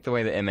don't like the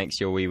way that it makes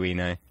your wee-wee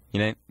now.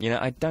 You know,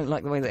 I don't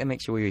like the way that it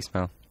makes your wee-wee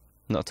smell.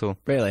 Not at all.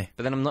 Really?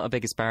 But then I'm not a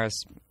big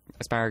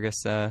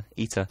asparagus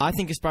eater. I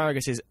think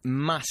asparagus is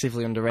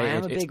massively I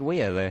underrated. am a big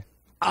weeer, though.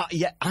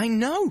 Yeah, I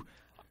know.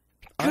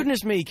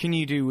 Goodness me, can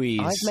you do wees?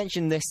 I've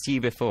mentioned this to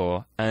you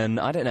before, and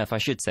I don't know if I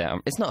should say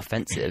it. It's not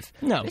offensive.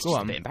 No, it's go just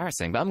on. a bit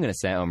embarrassing, but I'm going to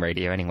say it on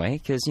radio anyway,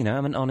 because, you know,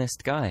 I'm an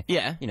honest guy.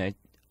 Yeah. You know,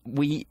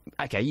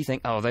 okay, you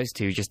think, oh, those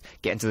two just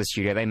get into the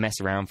studio, they mess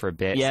around for a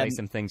bit, Yeah, say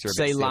some things are a bit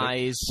say silly.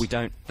 lies. We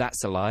don't.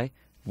 That's a lie.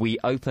 We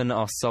open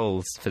our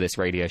souls for this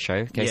radio show.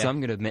 Okay, Yeah. so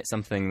I'm going to admit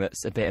something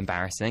that's a bit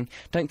embarrassing.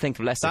 Don't think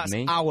less That's of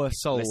me. our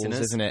souls,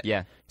 listeners. isn't it?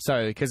 Yeah.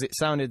 Sorry, because it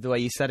sounded the way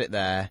you said it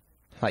there.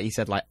 Like you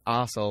said, like,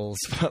 our souls.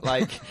 But,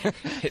 like,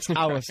 it's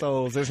our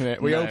souls, isn't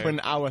it? We No.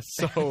 open our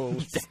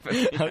souls.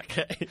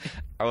 Okay.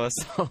 Our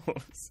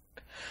souls.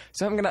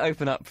 So I'm going to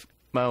open up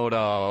my old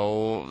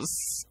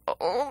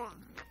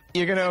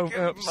You're going to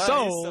open up my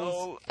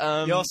souls?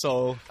 soul. Your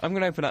soul. I'm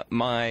going to open up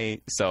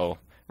my soul,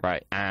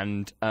 right?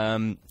 And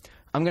I'm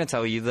going to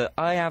tell you that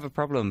I have a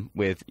problem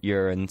with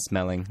urine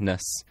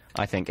smellingness.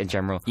 I think in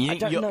general. I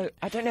don't know.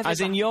 I don't know. If As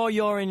it's in, your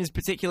urine is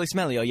particularly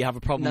smelly, or you have a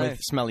problem No. with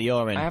smelly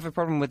urine? I have a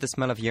problem with the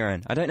smell of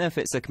urine. I don't know if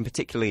it's a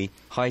particularly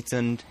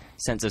heightened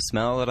sense of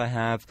smell that I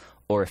have,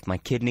 or if my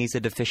kidneys are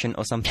deficient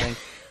or something.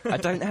 I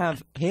don't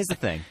have... Here's the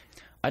thing.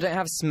 I don't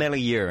have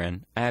smelly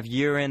urine. I have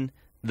urine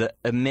that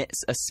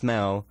emits a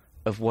smell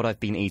of what I've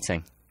been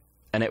eating.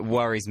 And it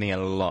worries me a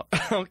lot.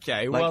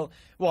 Okay, Like- well,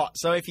 what?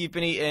 So if you've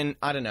been eating,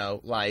 I don't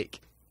know, like,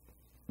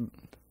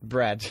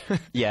 bread.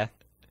 Yeah.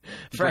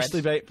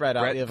 Freshly baked bread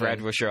out of the oven.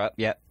 Bread will show up,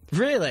 yeah.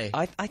 Really?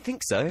 I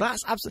think so.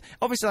 That's absolutely...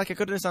 Obviously, like, I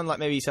could understand, like,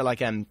 maybe you say,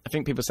 like, I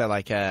think people say,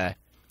 like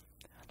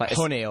like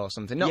honey or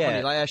something. Not yeah.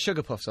 honey, like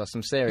Sugar Puffs or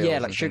some cereal. Yeah,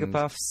 like sugar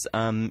puffs.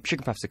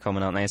 Sugar puffs are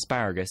common, aren't they?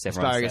 Asparagus,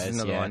 everyone Asparagus says.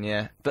 is another one,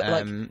 yeah.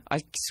 But, I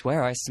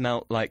swear I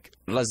smelt like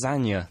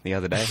lasagna the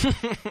other day.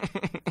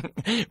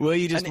 Were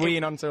you just And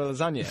weeing onto a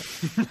lasagna?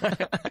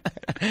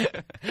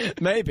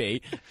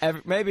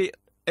 Maybe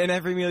in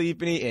every meal you've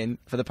been eating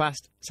for the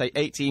past, say,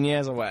 18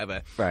 years or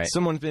whatever, Right.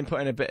 someone's been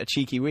putting a bit of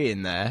cheeky wee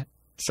in there.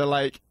 So,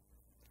 like,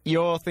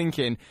 you're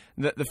thinking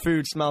that the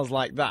food smells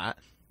like that,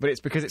 but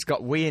it's because it's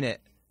got wee in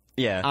it.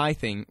 Yeah. I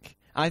think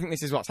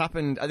this is what's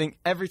happened. I think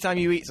every time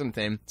you eat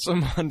something,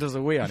 someone does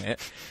a wee on it,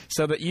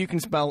 so that you can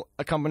smell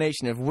a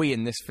combination of wee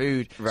in this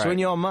food. Right. So in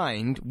your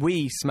mind,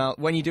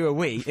 when you do a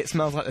wee, it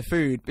smells like the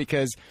food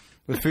because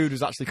the food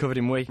was actually covered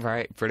in wee.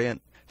 Right,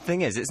 brilliant.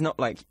 Thing is, it's not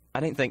like, I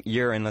don't think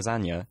urine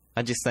lasagna.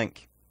 I just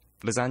think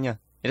lasagna.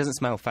 It doesn't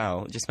smell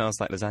foul, it just smells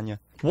like lasagna.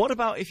 What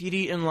about if you'd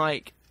eaten,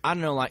 like, I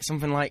don't know, like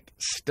something like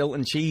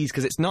Stilton cheese?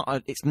 Because it's not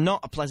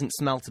a pleasant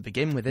smell to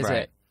begin with, is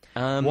Right.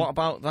 it? What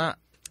about that?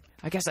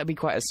 I guess that'd be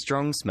quite a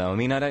strong smell. I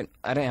mean, I don't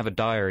have a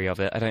diary of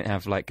it. I don't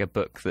have, like, a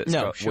book that's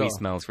No, got sure. wee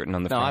smells written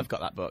on the No, front. I've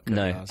got that book.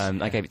 No, Yours.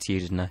 I gave it to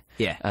you, didn't I?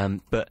 Yeah.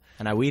 But...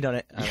 And I weed on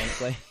it,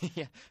 ironically.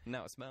 yeah,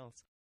 now it smells.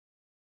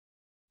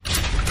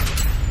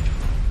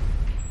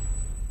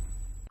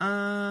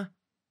 The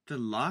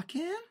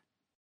lock-in?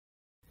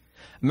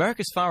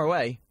 America's far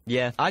away.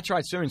 Yeah. I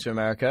tried swimming to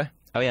America.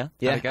 Oh, yeah?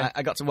 Yeah, How'd it go?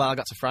 I got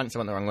to France. I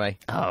went the wrong way.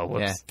 Oh,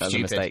 whoops. Yeah, That was a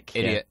stupid, mistake.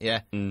 idiot.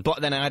 Yeah. Mm.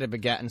 But then I had a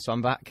baguette and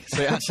swam back.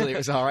 So actually, it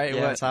was all right. It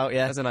worked out.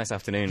 Yeah. That was a nice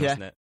afternoon, Yeah.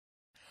 wasn't it?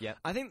 Yeah.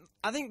 I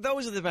think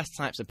those are the best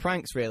types of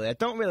pranks. Really, I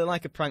don't really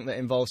like a prank that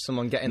involves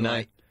someone getting No.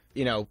 like,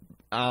 you know,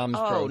 arms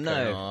Oh, broken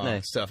no, or no.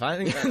 stuff. I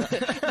think.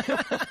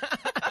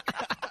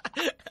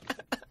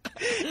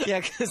 Yeah,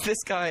 because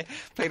this guy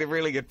played a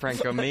really good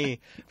prank on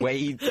me, where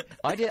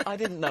I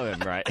didn't know him,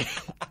 right?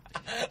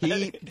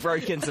 He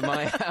broke into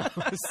my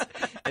house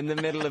in the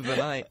middle of the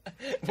night.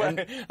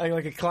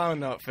 like a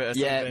clown outfit or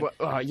Yeah,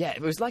 something. yeah,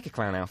 it was like a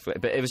clown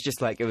outfit, but it was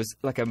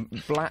like a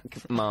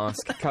black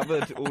mask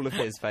covered all of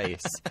his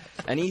face.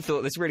 And he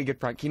thought, this really good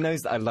prank, he knows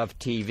that I love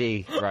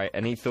TV, right?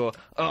 And he thought,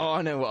 oh,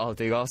 I know what I'll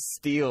do, I'll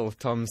steal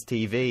Tom's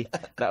TV.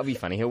 That'll be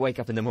funny, he'll wake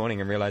up in the morning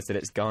and realise that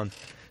it's gone.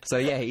 So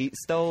yeah, he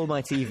stole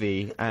my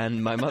TV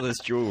and my mother's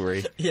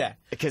jewellery. Yeah.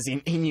 Because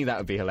he knew that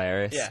would be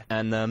hilarious. Yeah.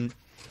 And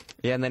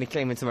and then he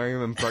came into my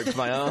room and broke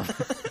my arm.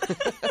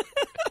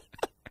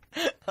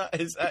 That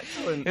is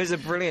excellent. It was a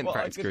brilliant What a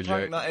practical good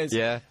prank joke. that is.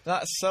 Yeah.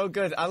 That's so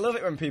good. I love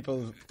it when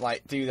people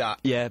like do that.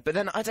 Yeah, but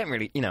then I don't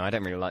really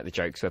like the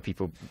jokes where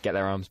people get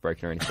their arms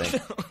broken or anything.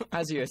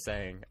 As you were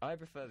saying, I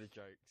prefer the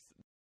jokes.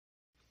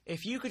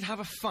 If you could have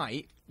a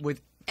fight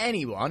with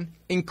anyone,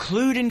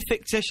 including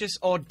fictitious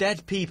or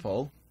dead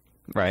people,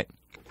 Right.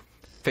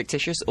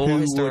 Fictitious or who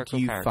historical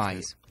would you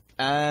characters?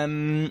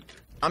 fight?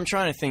 I'm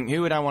trying to think.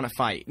 Who would I want to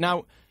fight?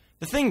 Now,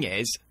 the thing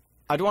is,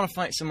 I'd want to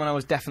fight someone I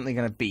was definitely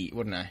going to beat,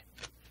 wouldn't I?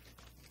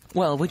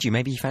 Well, would you?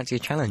 Maybe you fancy a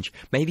challenge.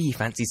 Maybe you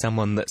fancy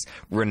someone that's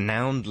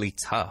renownedly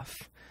tough,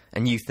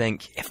 and you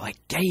think, if I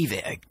gave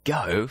it a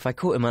go, if I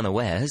caught him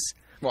unawares...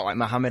 What, like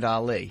Muhammad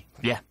Ali?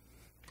 Yeah.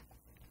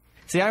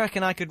 See, I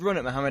reckon I could run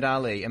at Muhammad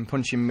Ali and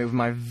punch him with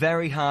my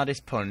very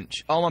hardest punch,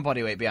 all my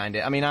body weight behind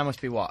it. I mean, I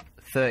must be, what,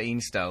 13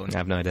 stone? I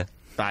have no idea.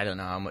 I don't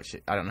know how much.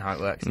 I don't know how it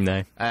works.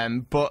 No.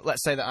 But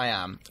let's say that I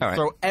am. All right.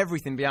 Throw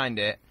everything behind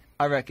it.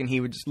 I reckon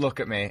he would just look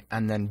at me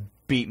and then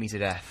beat me to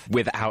death.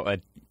 Without a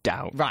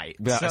doubt. Right.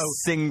 Without so a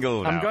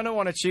single doubt. I'm going to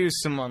want to choose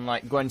someone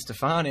like Gwen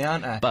Stefani,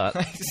 aren't I? But...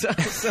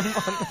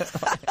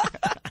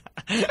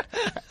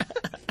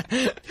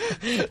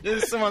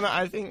 There's someone that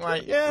I think,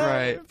 like, yeah,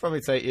 Right. I'd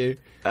probably take you.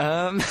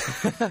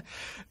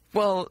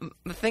 Well,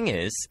 the thing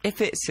is,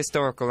 if it's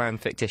historical and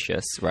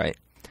fictitious, right,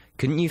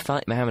 couldn't you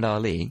fight Muhammad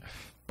Ali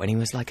when he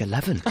was like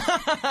 11?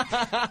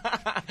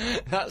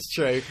 That's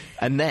true.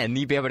 And then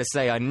you'd be able to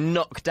say, I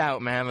knocked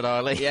out Muhammad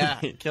Ali. Yeah,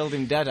 killed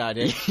him dead, I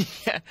did.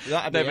 Yeah.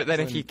 That'd No, be but then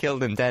if excellent. you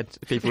killed him dead,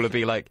 people would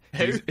be like,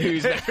 who's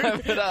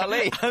Muhammad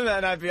Ali? And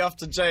then I'd be off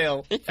to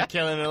jail for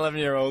killing an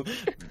 11-year-old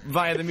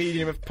via the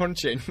medium of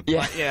punching. Yeah.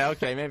 Like, yeah,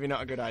 okay, maybe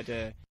not a good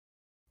idea.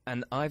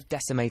 And I've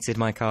decimated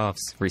my calves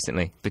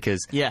recently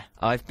because Yeah.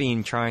 I've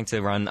been trying to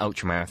run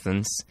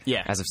ultramarathons.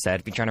 Yeah. As I've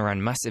said, been trying to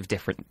run massive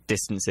different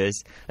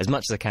distances as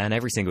much as I can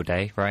every single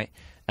day, right?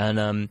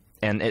 And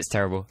it's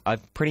terrible.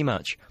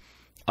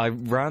 I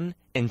run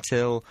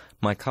until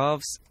my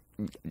calves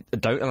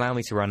don't allow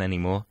me to run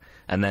anymore,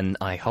 and then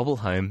I hobble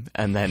home,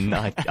 and then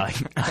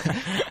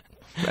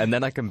and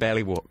then I can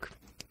barely walk.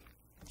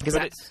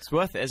 But it's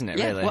worth it, isn't it,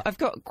 Yeah, really? well, I've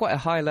got quite a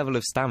high level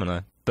of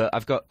stamina, but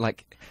I've got,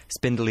 like,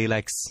 spindly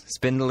legs,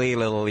 spindly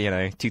little,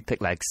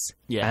 toothpick legs.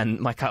 Yeah. And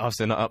my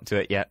calves are not up to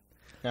it yet.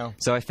 No.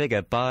 So I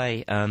figure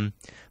by the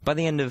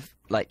end of,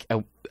 like,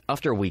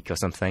 after a week or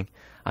something,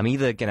 I'm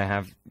either going to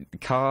have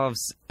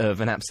calves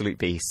of an absolute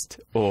beast,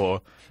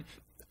 or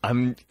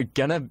I'm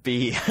going to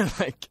be,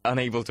 like,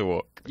 unable to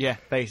walk. Yeah,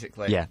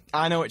 basically. Yeah.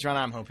 I know which one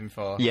I'm hoping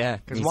for. Yeah,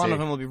 Because me one too. of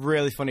them will be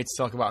really funny to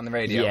talk about on the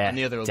radio, Yeah, and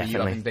the other will be you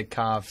definitely. having big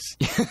calves.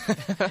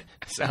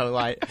 So,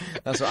 like,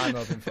 that's what I'm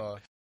hoping for.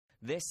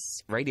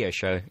 This radio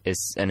show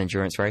is an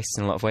endurance race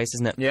in a lot of ways,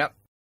 isn't it? Yep.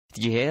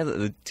 Did you hear that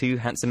the two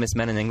handsomest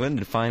men in England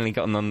had finally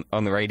gotten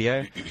on the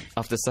radio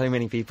after so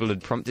many people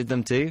had prompted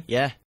them to?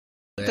 Yeah.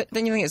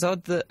 Don't you think it's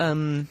odd that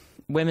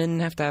women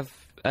have to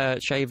have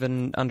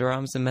shaven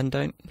underarms and men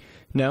don't?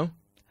 No?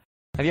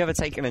 Have you ever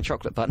taken a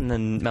chocolate button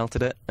and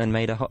melted it and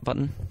made a hot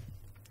button?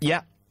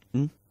 Yeah.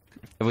 Hmm?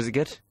 Was it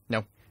good?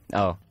 No.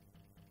 Oh.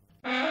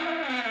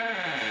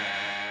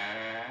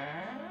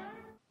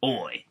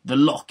 Oi, the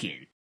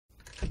lock-in.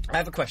 I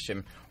have a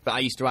question that I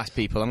used to ask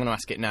people. I'm going to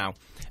ask it now.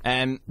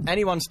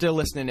 Anyone still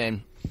listening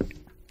in,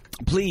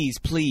 please,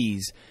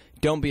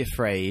 don't be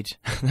afraid.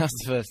 That's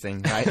the first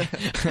thing,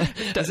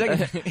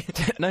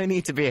 right? No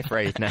need to be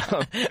afraid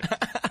now.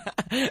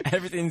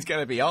 Everything's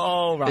going to be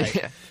all right.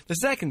 Yeah. The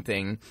second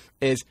thing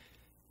is,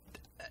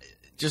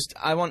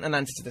 I want an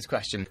answer to this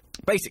question.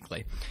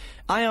 Basically,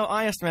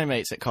 I asked my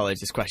mates at college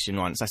this question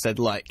once. I said,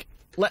 like,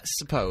 let's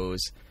suppose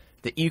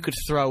that you could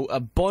throw a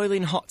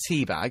boiling hot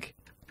tea bag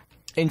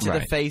into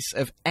the face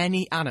of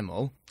any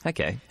animal.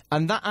 Okay.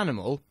 And that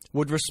animal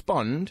would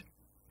respond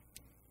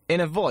in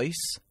a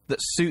voice that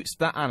suits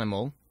that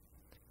animal.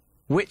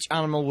 Which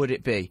animal would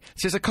it be?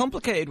 So it's a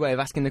complicated way of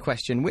asking the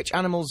question, which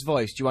animal's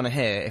voice do you want to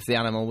hear if the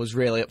animal was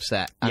really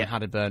upset and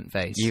had a burnt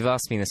face? You've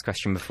asked me this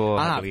question before,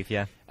 I believe,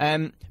 yeah.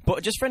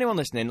 But just for anyone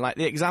listening, like,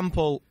 the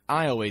example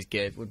I always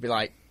give would be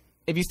like,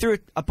 if you threw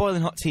a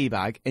boiling hot tea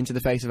bag into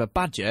the face of a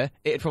badger,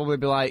 it'd probably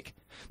be like,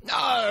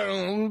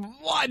 "Oh,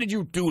 why did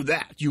you do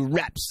that, you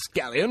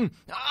rapscallion?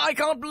 I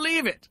can't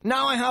believe it.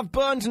 Now I have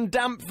burnt and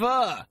damp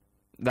fur.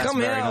 That's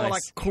Come very here, nice. I'll,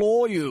 like,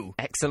 claw you."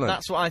 Excellent.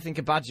 That's what I think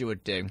a badger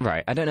would do.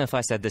 Right, I don't know if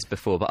I said this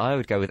before, but I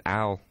would go with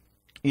owl.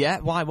 Yeah?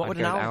 Why? What would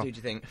an go with owl do you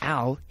think?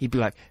 Owl, he'd be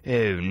like,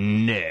 "Oh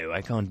no,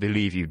 I can't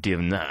believe you've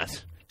done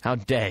that. How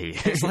dare you?"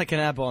 It's like an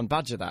airborne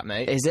badger, that,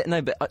 mate. Is it?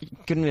 No, but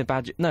couldn't be a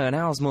badger. No, an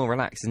owl's more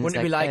relaxed. And Wouldn't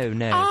it it's be like, "Oh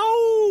no, ow!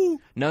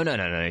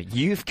 no.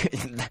 You've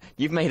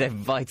made a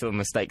vital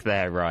mistake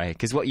there, Rye.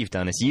 Because what you've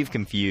done is you've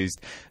confused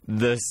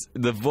the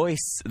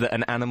voice that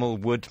an animal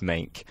would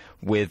make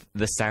with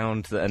the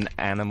sound that an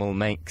animal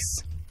makes.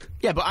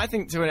 Yeah, but I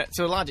think to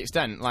a large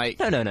extent, like...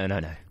 No. No,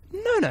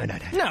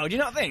 do you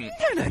not think?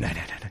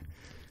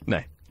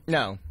 No.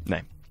 No.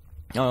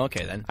 Oh,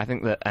 okay, then. I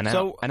think that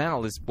an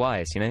owl is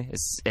wise, you know?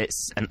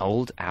 It's an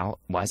old owl.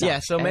 Wise owl. Yeah,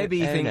 so maybe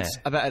he Oh, thinks,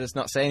 no. I better just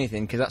not say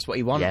anything, because that's what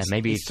he wants. Yeah,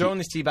 maybe he's throwing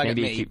this tea bag at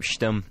me. Maybe he keeps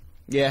stum.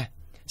 Yeah.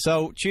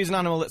 So, choose an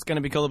animal that's going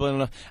to be colourable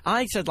enough.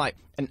 I said, like,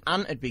 an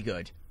ant would be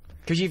good.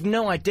 Because you've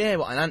no idea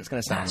what an ant's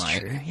going to sound That's like.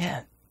 true,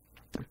 yeah.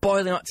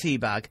 Boiling hot tea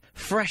bag,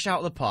 fresh out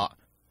of the pot,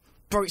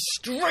 throw it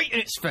straight in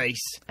its face.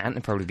 Ant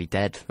would probably be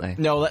dead, though.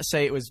 No, let's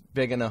say it was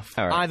big enough.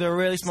 All right. Either a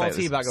really small Say it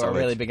was tea bag or a solid.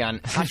 really big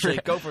ant. Actually,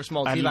 go for a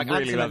small tea bag. I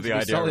really Ants are love the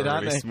meant to be idea solid, of a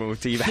aren't really they? small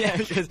tea bag. Yeah,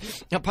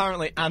 because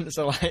apparently ants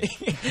are like,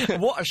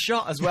 what a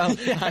shot as well.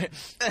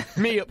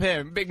 Me up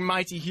here, big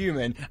mighty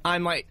human,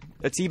 I'm like...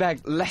 A tea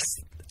bag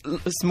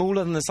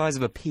smaller than the size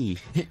of a pea.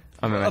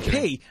 A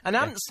pea? An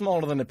ant's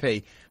smaller than a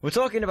pea. We're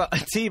talking about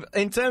a tea...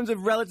 In terms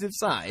of relative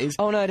size...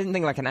 Oh, no, I didn't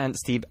think like an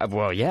ant's tea bag.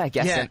 Well, yeah, I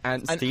guess an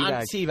ant's tea bag. An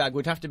ant tea bag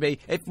would have to be...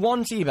 If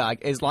one tea bag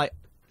is like,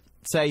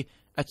 say,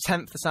 a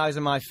tenth the size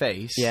of my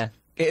face... Yeah.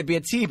 It'd be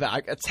a tea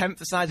bag, a tenth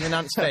the size of an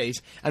ant's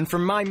face, and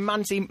from my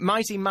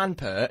mighty man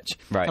perch,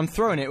 Right. I'm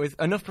throwing it with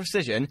enough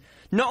precision,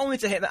 not only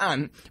to hit the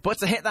ant, but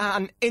to hit the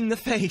ant in the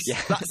face. Yeah.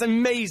 That's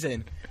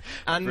amazing.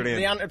 And Brilliant.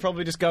 the ant would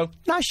probably just go,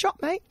 "Nice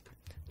shot, mate."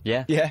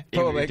 Yeah. Yeah, He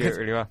probably. would do it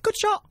really well. Good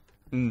shot.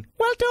 Mm.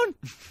 Well done.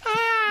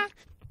 Ah.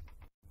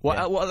 What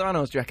Yeah. other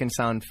animals do you reckon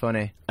sound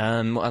funny?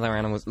 What other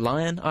animals?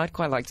 Lion? I'd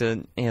quite like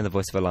to hear the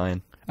voice of a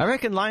lion. I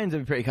reckon lions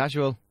would be pretty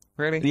casual.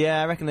 Really?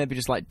 Yeah, I reckon they'd be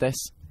just like this.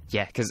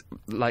 Yeah, because,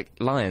 like,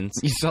 lions,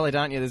 You're solid,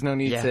 aren't you? There's no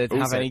need Yeah, to have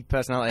also- any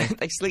personality.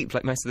 they sleep,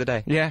 like, most of the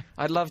day. Yeah.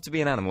 I'd love to be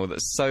an animal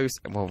that's so...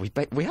 Well,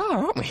 we are,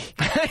 aren't we?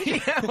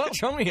 Yeah,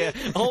 what's wrong with you?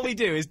 All we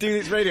do is do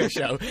this radio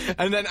show,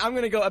 and then I'm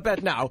going to go to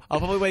bed now. I'll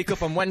probably wake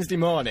up on Wednesday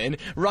morning,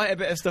 write a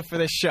bit of stuff for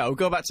this show,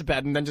 go back to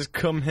bed, and then just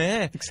come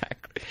here.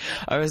 Exactly.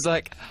 I was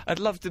like, I'd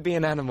love to be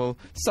an animal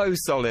so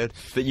solid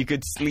that you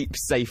could sleep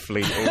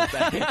safely all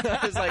day. I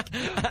was like,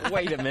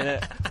 wait a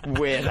minute,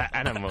 we're that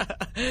animal.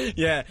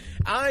 Yeah,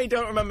 I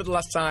don't remember the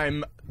last time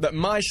that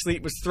my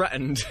sleep was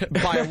threatened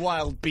by a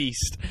wild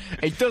beast.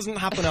 It doesn't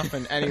happen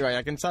often anyway,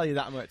 I can tell you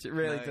that much. It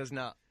really does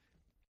not.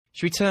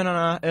 Should we turn on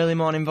our early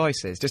morning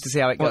voices just to see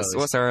how it goes?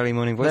 What's our early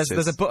morning voices?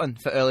 There's a button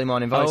for early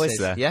morning voices. Oh, is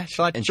there? Yeah,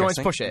 shall I join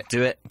push it?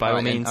 Do it, by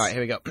all means. Alright,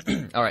 here we go.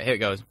 Alright, here it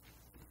goes.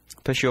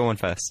 Push your one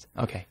first.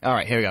 Okay,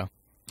 alright, here we go.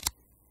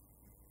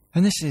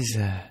 And this is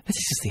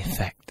the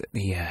effect that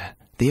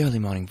the early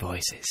morning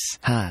voices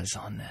has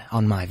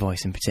on my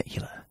voice in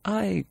particular.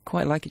 I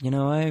quite like it, you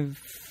know, I've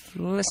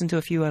listened to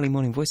a few early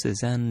morning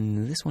voices,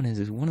 and this one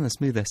is one of the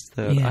smoothest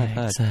that I've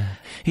heard.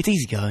 It's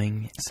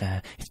easygoing.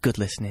 It's good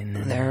listening.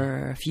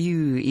 There are a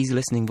few easy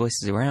listening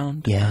voices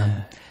around.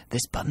 Yeah.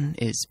 This button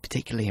is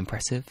particularly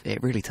impressive.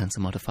 It really turns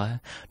the modifier.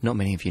 Not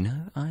many of you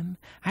know, I'm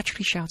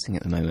actually shouting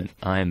at the moment.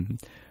 I'm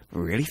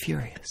really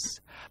furious.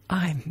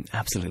 I'm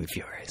absolutely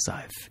furious.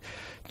 I've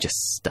just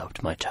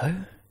stubbed my toe,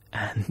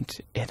 and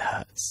it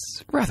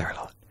hurts rather a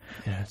lot.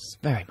 Yes,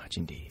 very much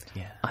indeed.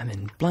 Yeah. I'm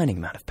in blinding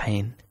amount of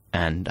pain,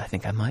 and I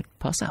think I might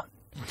pass out.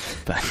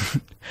 But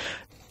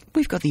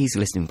we've got the easy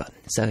listening button,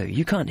 so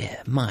you can't hear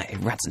my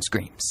rants and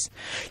screams.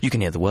 You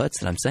can hear the words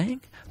that I'm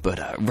saying, but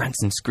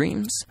rants and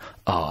screams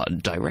are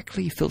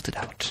directly filtered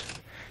out.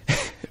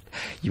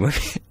 You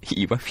won't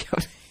be able to hear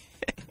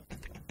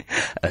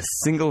a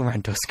single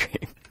rant or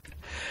scream.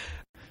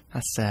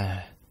 That's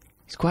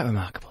it's quite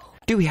remarkable.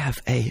 Do we have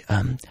a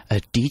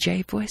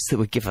DJ voice that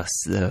would give us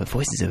the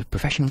voices of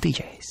professional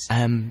DJs?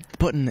 The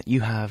button that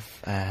you have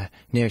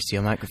nearest to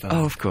your microphone.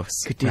 Oh, of course.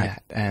 Could do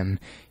that.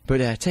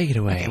 But take it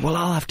away. Okay, well,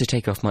 I'll have to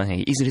take off my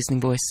easy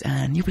listening voice,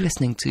 and you'll be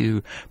listening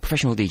to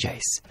professional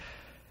DJs.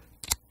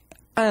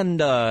 And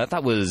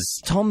that was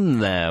Tom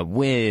there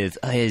with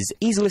his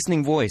easy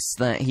listening voice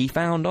that he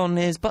found on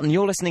his button.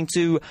 You're listening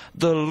to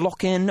The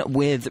Lock-In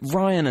with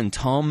Ryan and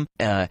Tom.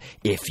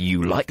 If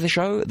you like the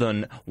show,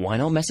 then why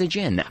not message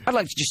in? I'd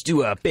like to just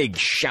do a big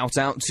shout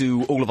out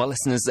to all of our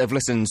listeners that have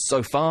listened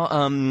so far.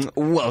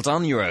 Well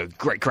done, you're a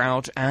great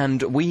crowd,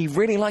 and we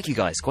really like you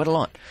guys quite a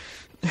lot.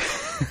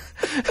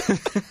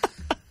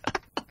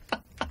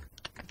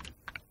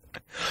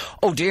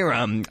 Oh dear,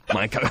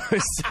 my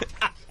co-host...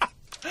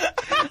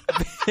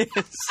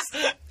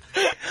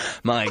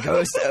 My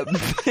ghost.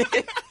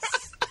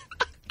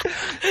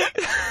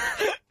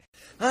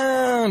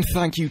 And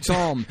thank you,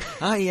 Tom.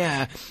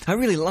 I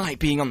really like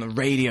being on the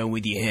radio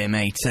with you here,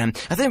 mate. I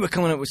think we're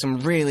coming up with some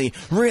really,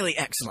 really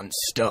excellent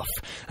stuff.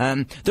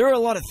 There are a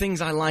lot of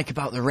things I like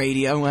about the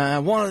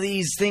radio. One of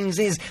these things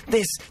is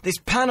this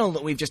panel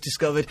that we've just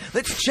discovered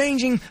that's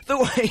changing the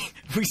way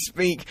we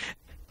speak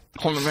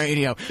on the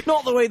radio.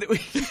 Not the way that we...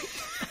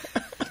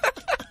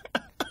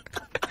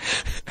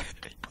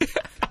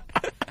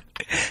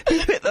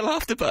 Hit the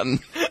laughter button.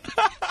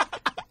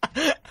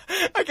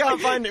 I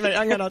can't find it, mate.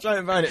 Hang on, I'll try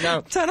and find it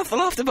now. Turn off the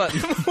laughter button.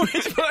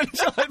 Which button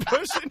shall I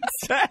push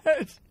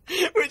instead?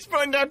 Which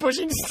button do I push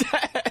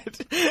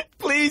instead?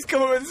 Please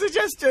come up with a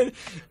suggestion.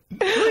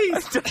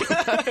 Please.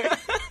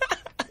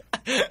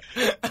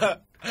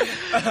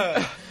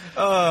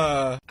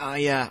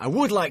 I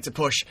would like to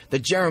push the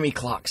Jeremy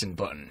Clarkson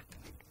button.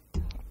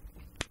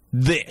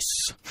 This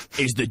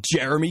is the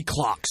Jeremy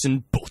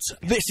Clarkson button.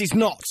 This is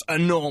not a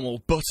normal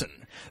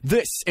button.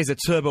 This is a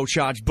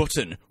turbocharged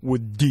button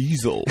with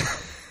diesel.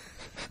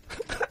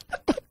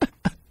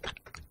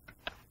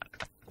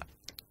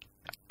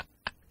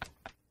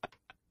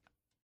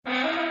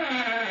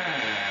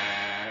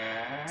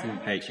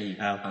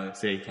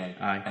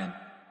 H-E-L-O-C-K-I-N.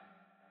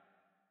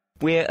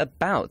 We're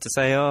about to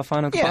say our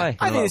final goodbye.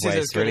 I in a think this lot of is ways,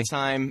 as good really. a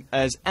time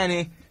as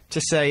any to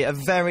say a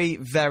very,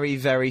 very,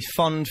 very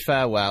fond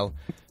farewell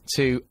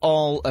to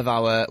all of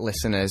our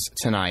listeners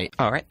tonight.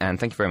 All right, and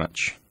thank you very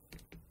much.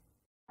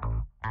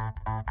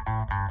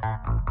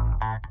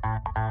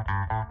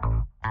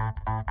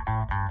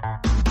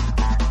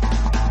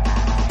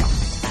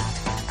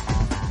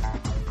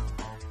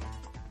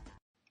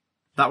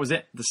 That was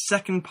it. The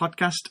second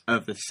podcast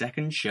of the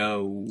second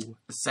show.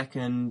 The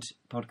second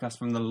podcast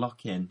from the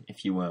Lock-In,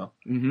 if you will.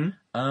 Mm-hmm.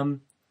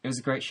 It was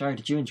a great show.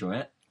 Did you enjoy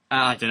it?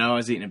 I don't know, I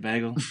was eating a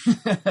bagel.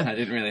 I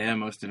didn't really hear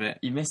most of it.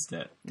 You missed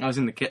it. I was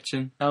in the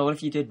kitchen. Oh, well,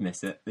 if you did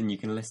miss it, then you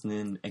can listen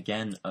in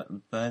again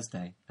on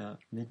Thursday at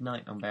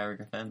midnight on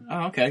Bailrigg FM.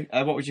 Oh, okay.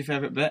 What was your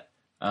favourite bit?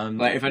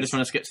 Like, if I just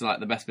want to skip to,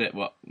 like, the best bit,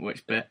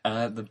 which bit?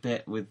 The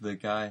bit with the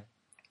guy.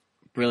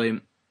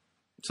 Brilliant.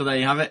 So there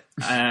you have it.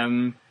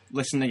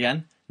 Listen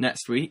again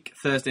next week,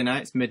 Thursday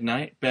nights,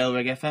 midnight,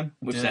 Bailrigg FM.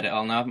 We've said it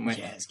all now, haven't we?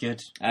 Yeah, it's good.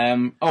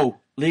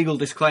 Legal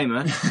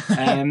disclaimer.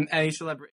 Any celebrity...